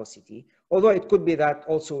nothing by OCT. Although it could be that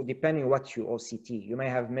also depending what you OCT, you may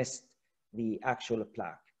have missed the actual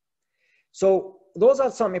plaque. So those are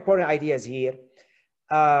some important ideas here.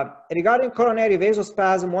 Regarding coronary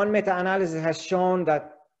vasospasm, one meta-analysis has shown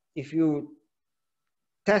that if you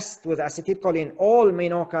test with acetylcholine all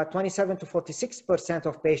MINOCA, 27 to 46%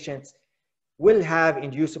 of patients will have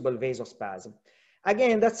inducible vasospasm.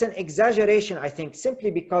 Again, that's an exaggeration, I think,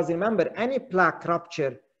 simply because remember, any plaque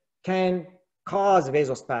rupture can cause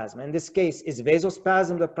vasospasm. In this case, is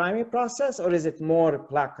vasospasm the primary process, or is it more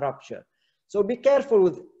plaque rupture? So be careful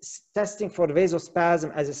with testing for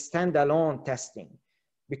vasospasm as a standalone testing,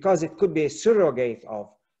 because it could be a surrogate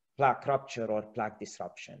of plaque rupture or plaque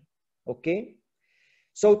disruption, okay?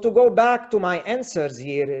 So to go back to my answers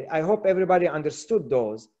here, I hope everybody understood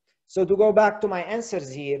those. So to go back to my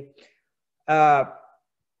answers here,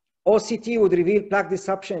 OCT would reveal plaque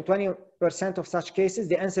disruption in 20% of such cases.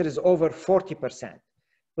 The answer is over 40%.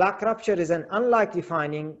 Plaque rupture is an unlikely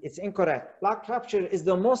finding. It's incorrect. Plaque rupture is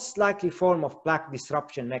the most likely form of plaque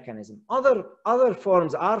disruption mechanism. Other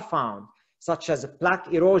forms are found, such as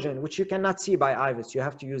plaque erosion, which you cannot see by IVUS. You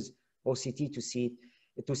have to use OCT to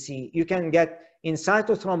see. You can get in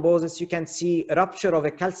situ thrombosis. You can see rupture of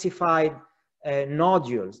a calcified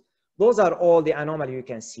nodules. Those are all the anomalies you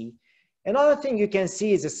can see. Another thing you can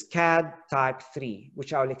see is a SCAD type 3,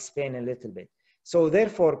 which I will explain in a little bit. So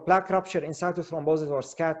therefore, plaque rupture in situ thrombosis or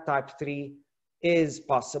SCAD type 3 is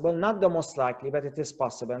possible. Not the most likely, but it is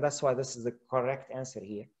possible. And that's why this is the correct answer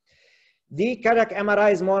here. The cardiac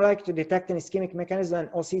MRI is more likely to detect an ischemic mechanism than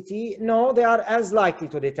OCT. No, they are as likely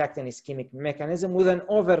to detect an ischemic mechanism with an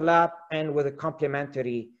overlap and with a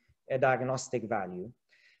complementary diagnostic value.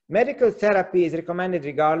 Medical therapy is recommended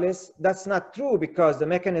regardless. That's not true because the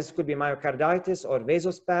mechanism could be myocarditis or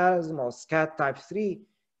vasospasm or SCAT type 3.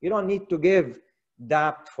 You don't need to give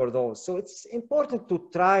DAPT for those. So it's important to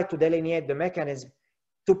try to delineate the mechanism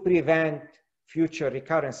to prevent future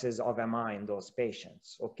recurrences of MI in those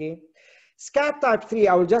patients, okay? SCAT type 3,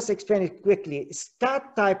 I will just explain it quickly.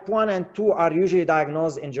 SCAT type 1 and 2 are usually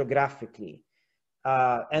diagnosed angiographically,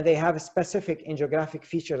 and they have a specific angiographic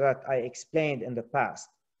feature that I explained in the past,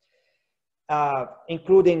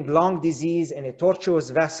 including long disease in a tortuous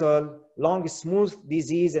vessel, long smooth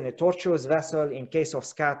disease in a tortuous vessel in case of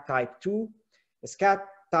SCAT type 2. SCAT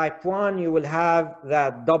type 1, you will have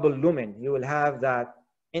that double lumen. You will have that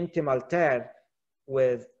intimal tear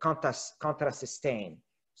with contrast stain.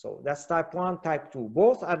 So that's type 1, type 2.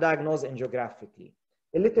 Both are diagnosed angiographically.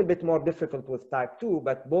 A little bit more difficult with type 2,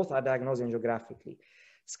 but both are diagnosed angiographically.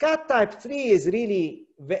 SCAT type 3 is really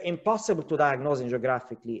impossible to diagnose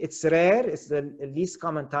angiographically. It's rare. It's the least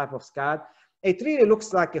common type of SCAT. It really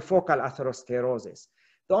looks like a focal atherosclerosis.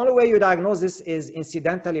 The only way you diagnose this is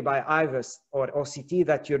incidentally by IVUS or OCT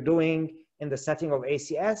that you're doing in the setting of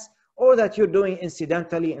ACS, or that you're doing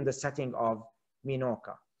incidentally in the setting of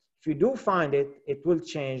MINOCA. If you do find it, it will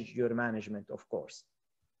change your management, of course,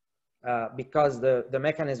 because the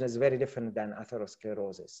mechanism is very different than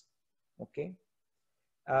atherosclerosis, okay?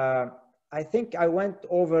 I think I went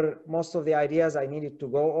over most of the ideas I needed to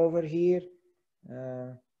go over here.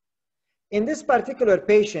 In this particular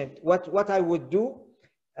patient, what I would do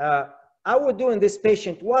in this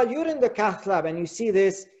patient, while you're in the cath lab and you see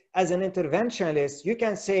this as an interventionalist, you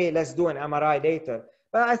can say, let's do an MRI later.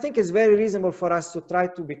 But I think it's very reasonable for us to try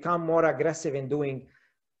to become more aggressive in doing,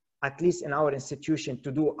 at least in our institution,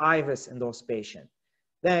 to do IVUS in those patients.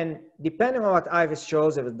 Then, depending on what IVUS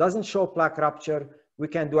shows, if it doesn't show plaque rupture, we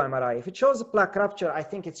can do MRI. If it shows a plaque rupture, I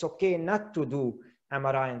think it's okay not to do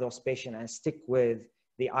MRI in those patients and stick with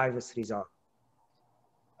the IVUS result.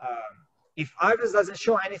 If IVUS doesn't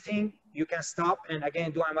show anything, you can stop and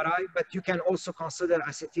again do MRI, but you can also consider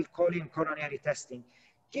acetylcholine coronary testing.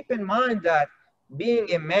 Keep in mind that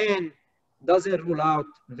being a man doesn't rule out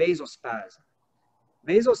vasospasm.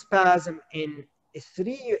 Vasospasm in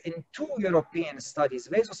 2 European studies,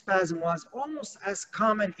 vasospasm was almost as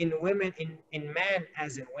common in women, in men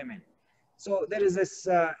as in women. So there is this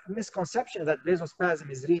misconception that vasospasm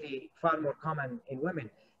is really far more common in women.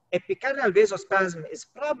 Epicardial vasospasm is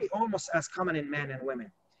probably almost as common in men and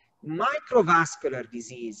women. Microvascular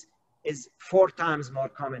disease is 4 times more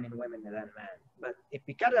common in women than men, but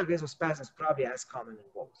epicardial vasospasm is probably as common in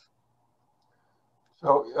both.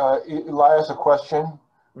 So, Elias, a question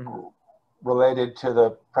related to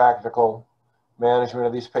the practical management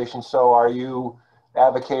of these patients. So, are you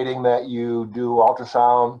advocating that you do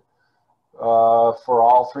ultrasound for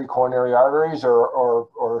all 3 coronary arteries,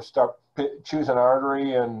 or choose an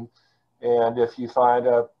artery, and if you find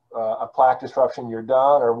a plaque disruption, you're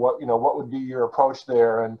done, or what would be your approach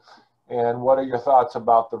there, and what are your thoughts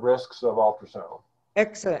about the risks of ultrasound?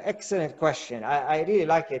 Excellent question. I really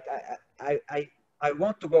like it. I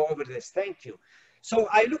want to go over this. Thank you. So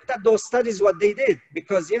I looked at those studies, what they did,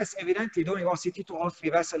 because yes, evidently doing OCT to all 3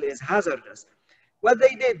 vessels is hazardous. What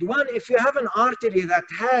they did, one, if you have an artery that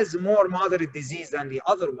has more moderate disease than the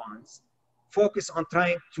other ones, focus on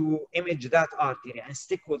trying to image that artery and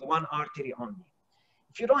stick with one artery only.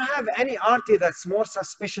 If you don't have any artery that's more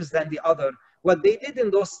suspicious than the other, what they did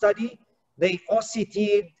in those studies, they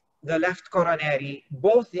OCT'd the left coronary,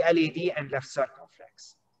 both the LAD and left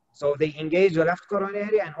circumflex. So they engage the left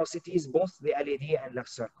coronary and OCTs both the LAD and left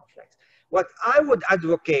circumflex. What I would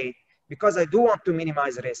advocate, because I do want to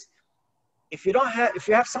minimize risk, if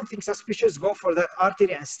you have something suspicious, go for that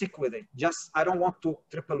artery and stick with it. Just, I don't want to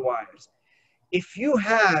triple wires. If you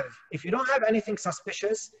don't have anything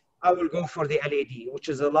suspicious, I will go for the LAD, which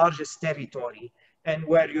is the largest territory and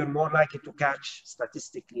where you're more likely to catch,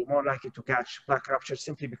 statistically, more likely to catch plaque rupture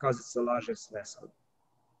simply because it's the largest vessel.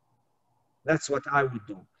 That's what I would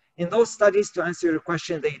do. In those studies, to answer your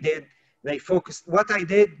question, they focused what I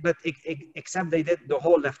did, but except they did the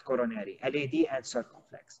whole left coronary, LAD and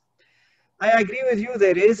circumflex. I agree with you,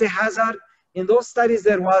 there is a hazard. In those studies,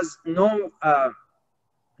 there was no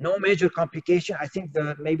major complication. I think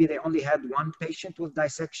maybe they only had 1 patient with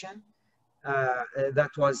dissection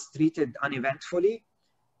that was treated uneventfully.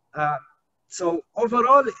 So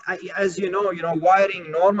overall, as you know,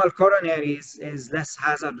 wiring normal coronaries is less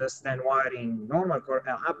hazardous than wiring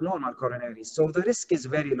abnormal coronaries. So the risk is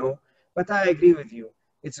very low, but I agree with you.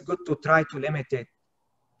 It's good to try to limit it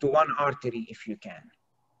to 1 artery if you can.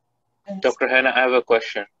 Dr. Hanna, I have a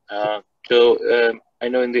question. I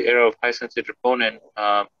know in the era of high-sensitive troponin,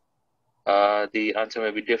 the answer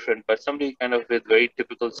may be different, but somebody kind of with very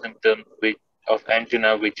typical symptoms of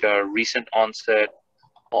angina, which are recent onset,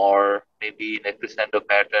 or maybe necrescendo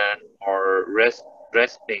pattern, or rest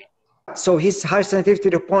pain. So his high sensitivity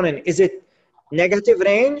troponin, is it negative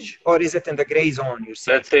range or is it in the gray zone, you're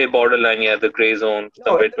saying? Let's say borderline, yeah, the gray zone,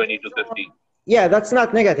 somewhere 20 to 50. Yeah, that's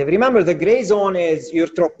not negative. Remember, the gray zone is your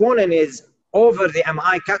troponin is over the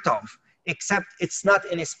MI cutoff, except it's not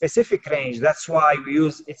in a specific range. That's why we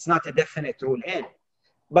use, it's not a definite rule in.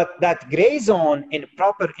 But that gray zone in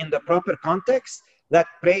the proper context, that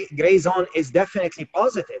gray zone is definitely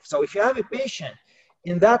positive. So if you have a patient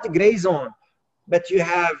in that gray zone, but you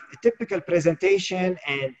have a typical presentation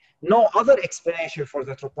and no other explanation for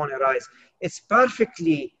the troponin rise, it's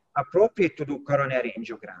perfectly appropriate to do coronary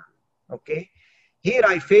angiogram, okay? Here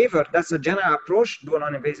I favor, that's a general approach, do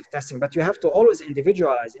non-invasive testing, but you have to always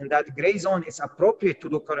individualize. In that gray zone, it's appropriate to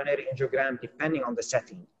do coronary angiogram depending on the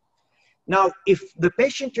setting. Now, if the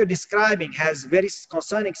patient you're describing has very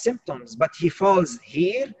concerning symptoms, but he falls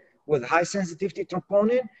here with high sensitivity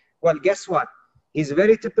troponin, well, guess what? His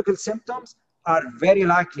very typical symptoms are very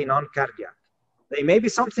likely non-cardiac. They may be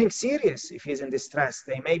something serious if he's in distress.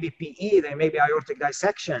 They may be PE, they may be aortic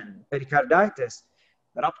dissection, pericarditis,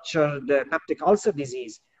 ruptured peptic ulcer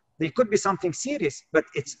disease. They could be something serious, but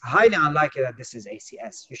it's highly unlikely that this is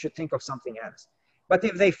ACS. You should think of something else. But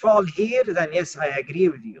if they fall here, then yes, I agree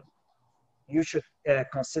with you. You should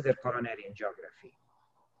consider coronary angiography.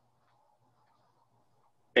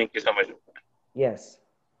 Thank you so much. Yes.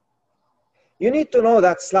 You need to know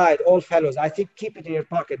that slide, all fellows. I think keep it in your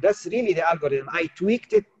pocket. That's really the algorithm. I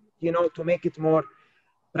tweaked it, you know, to make it more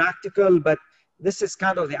practical, but this is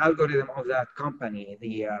kind of the algorithm of that company,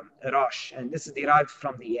 the Roche, and this is derived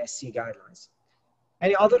from the ESC guidelines.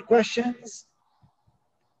 Any other questions?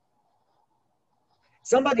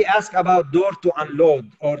 Somebody asked about door to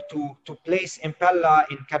unload or to place Impella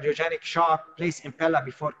in cardiogenic shock, place Impella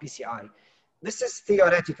before PCI. This is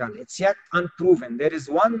theoretical, it's yet unproven. There is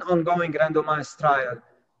one ongoing randomized trial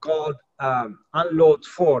called Unload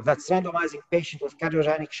 4 that's randomizing patients with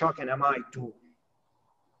cardiogenic shock and MI to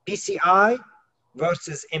PCI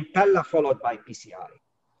versus Impella followed by PCI.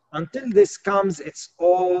 Until this comes, it's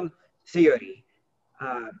all theory.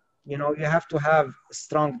 You know, you have to have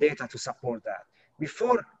strong data to support that.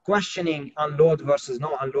 Before questioning unload versus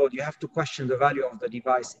no unload, you have to question the value of the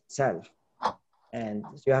device itself. And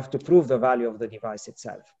you have to prove the value of the device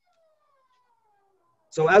itself.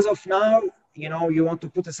 So as of now, you know, you want to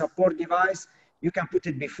put a support device, you can put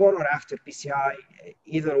it before or after PCI.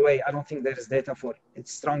 Either way, I don't think there is data for,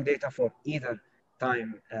 it's strong data for either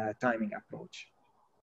timing approach.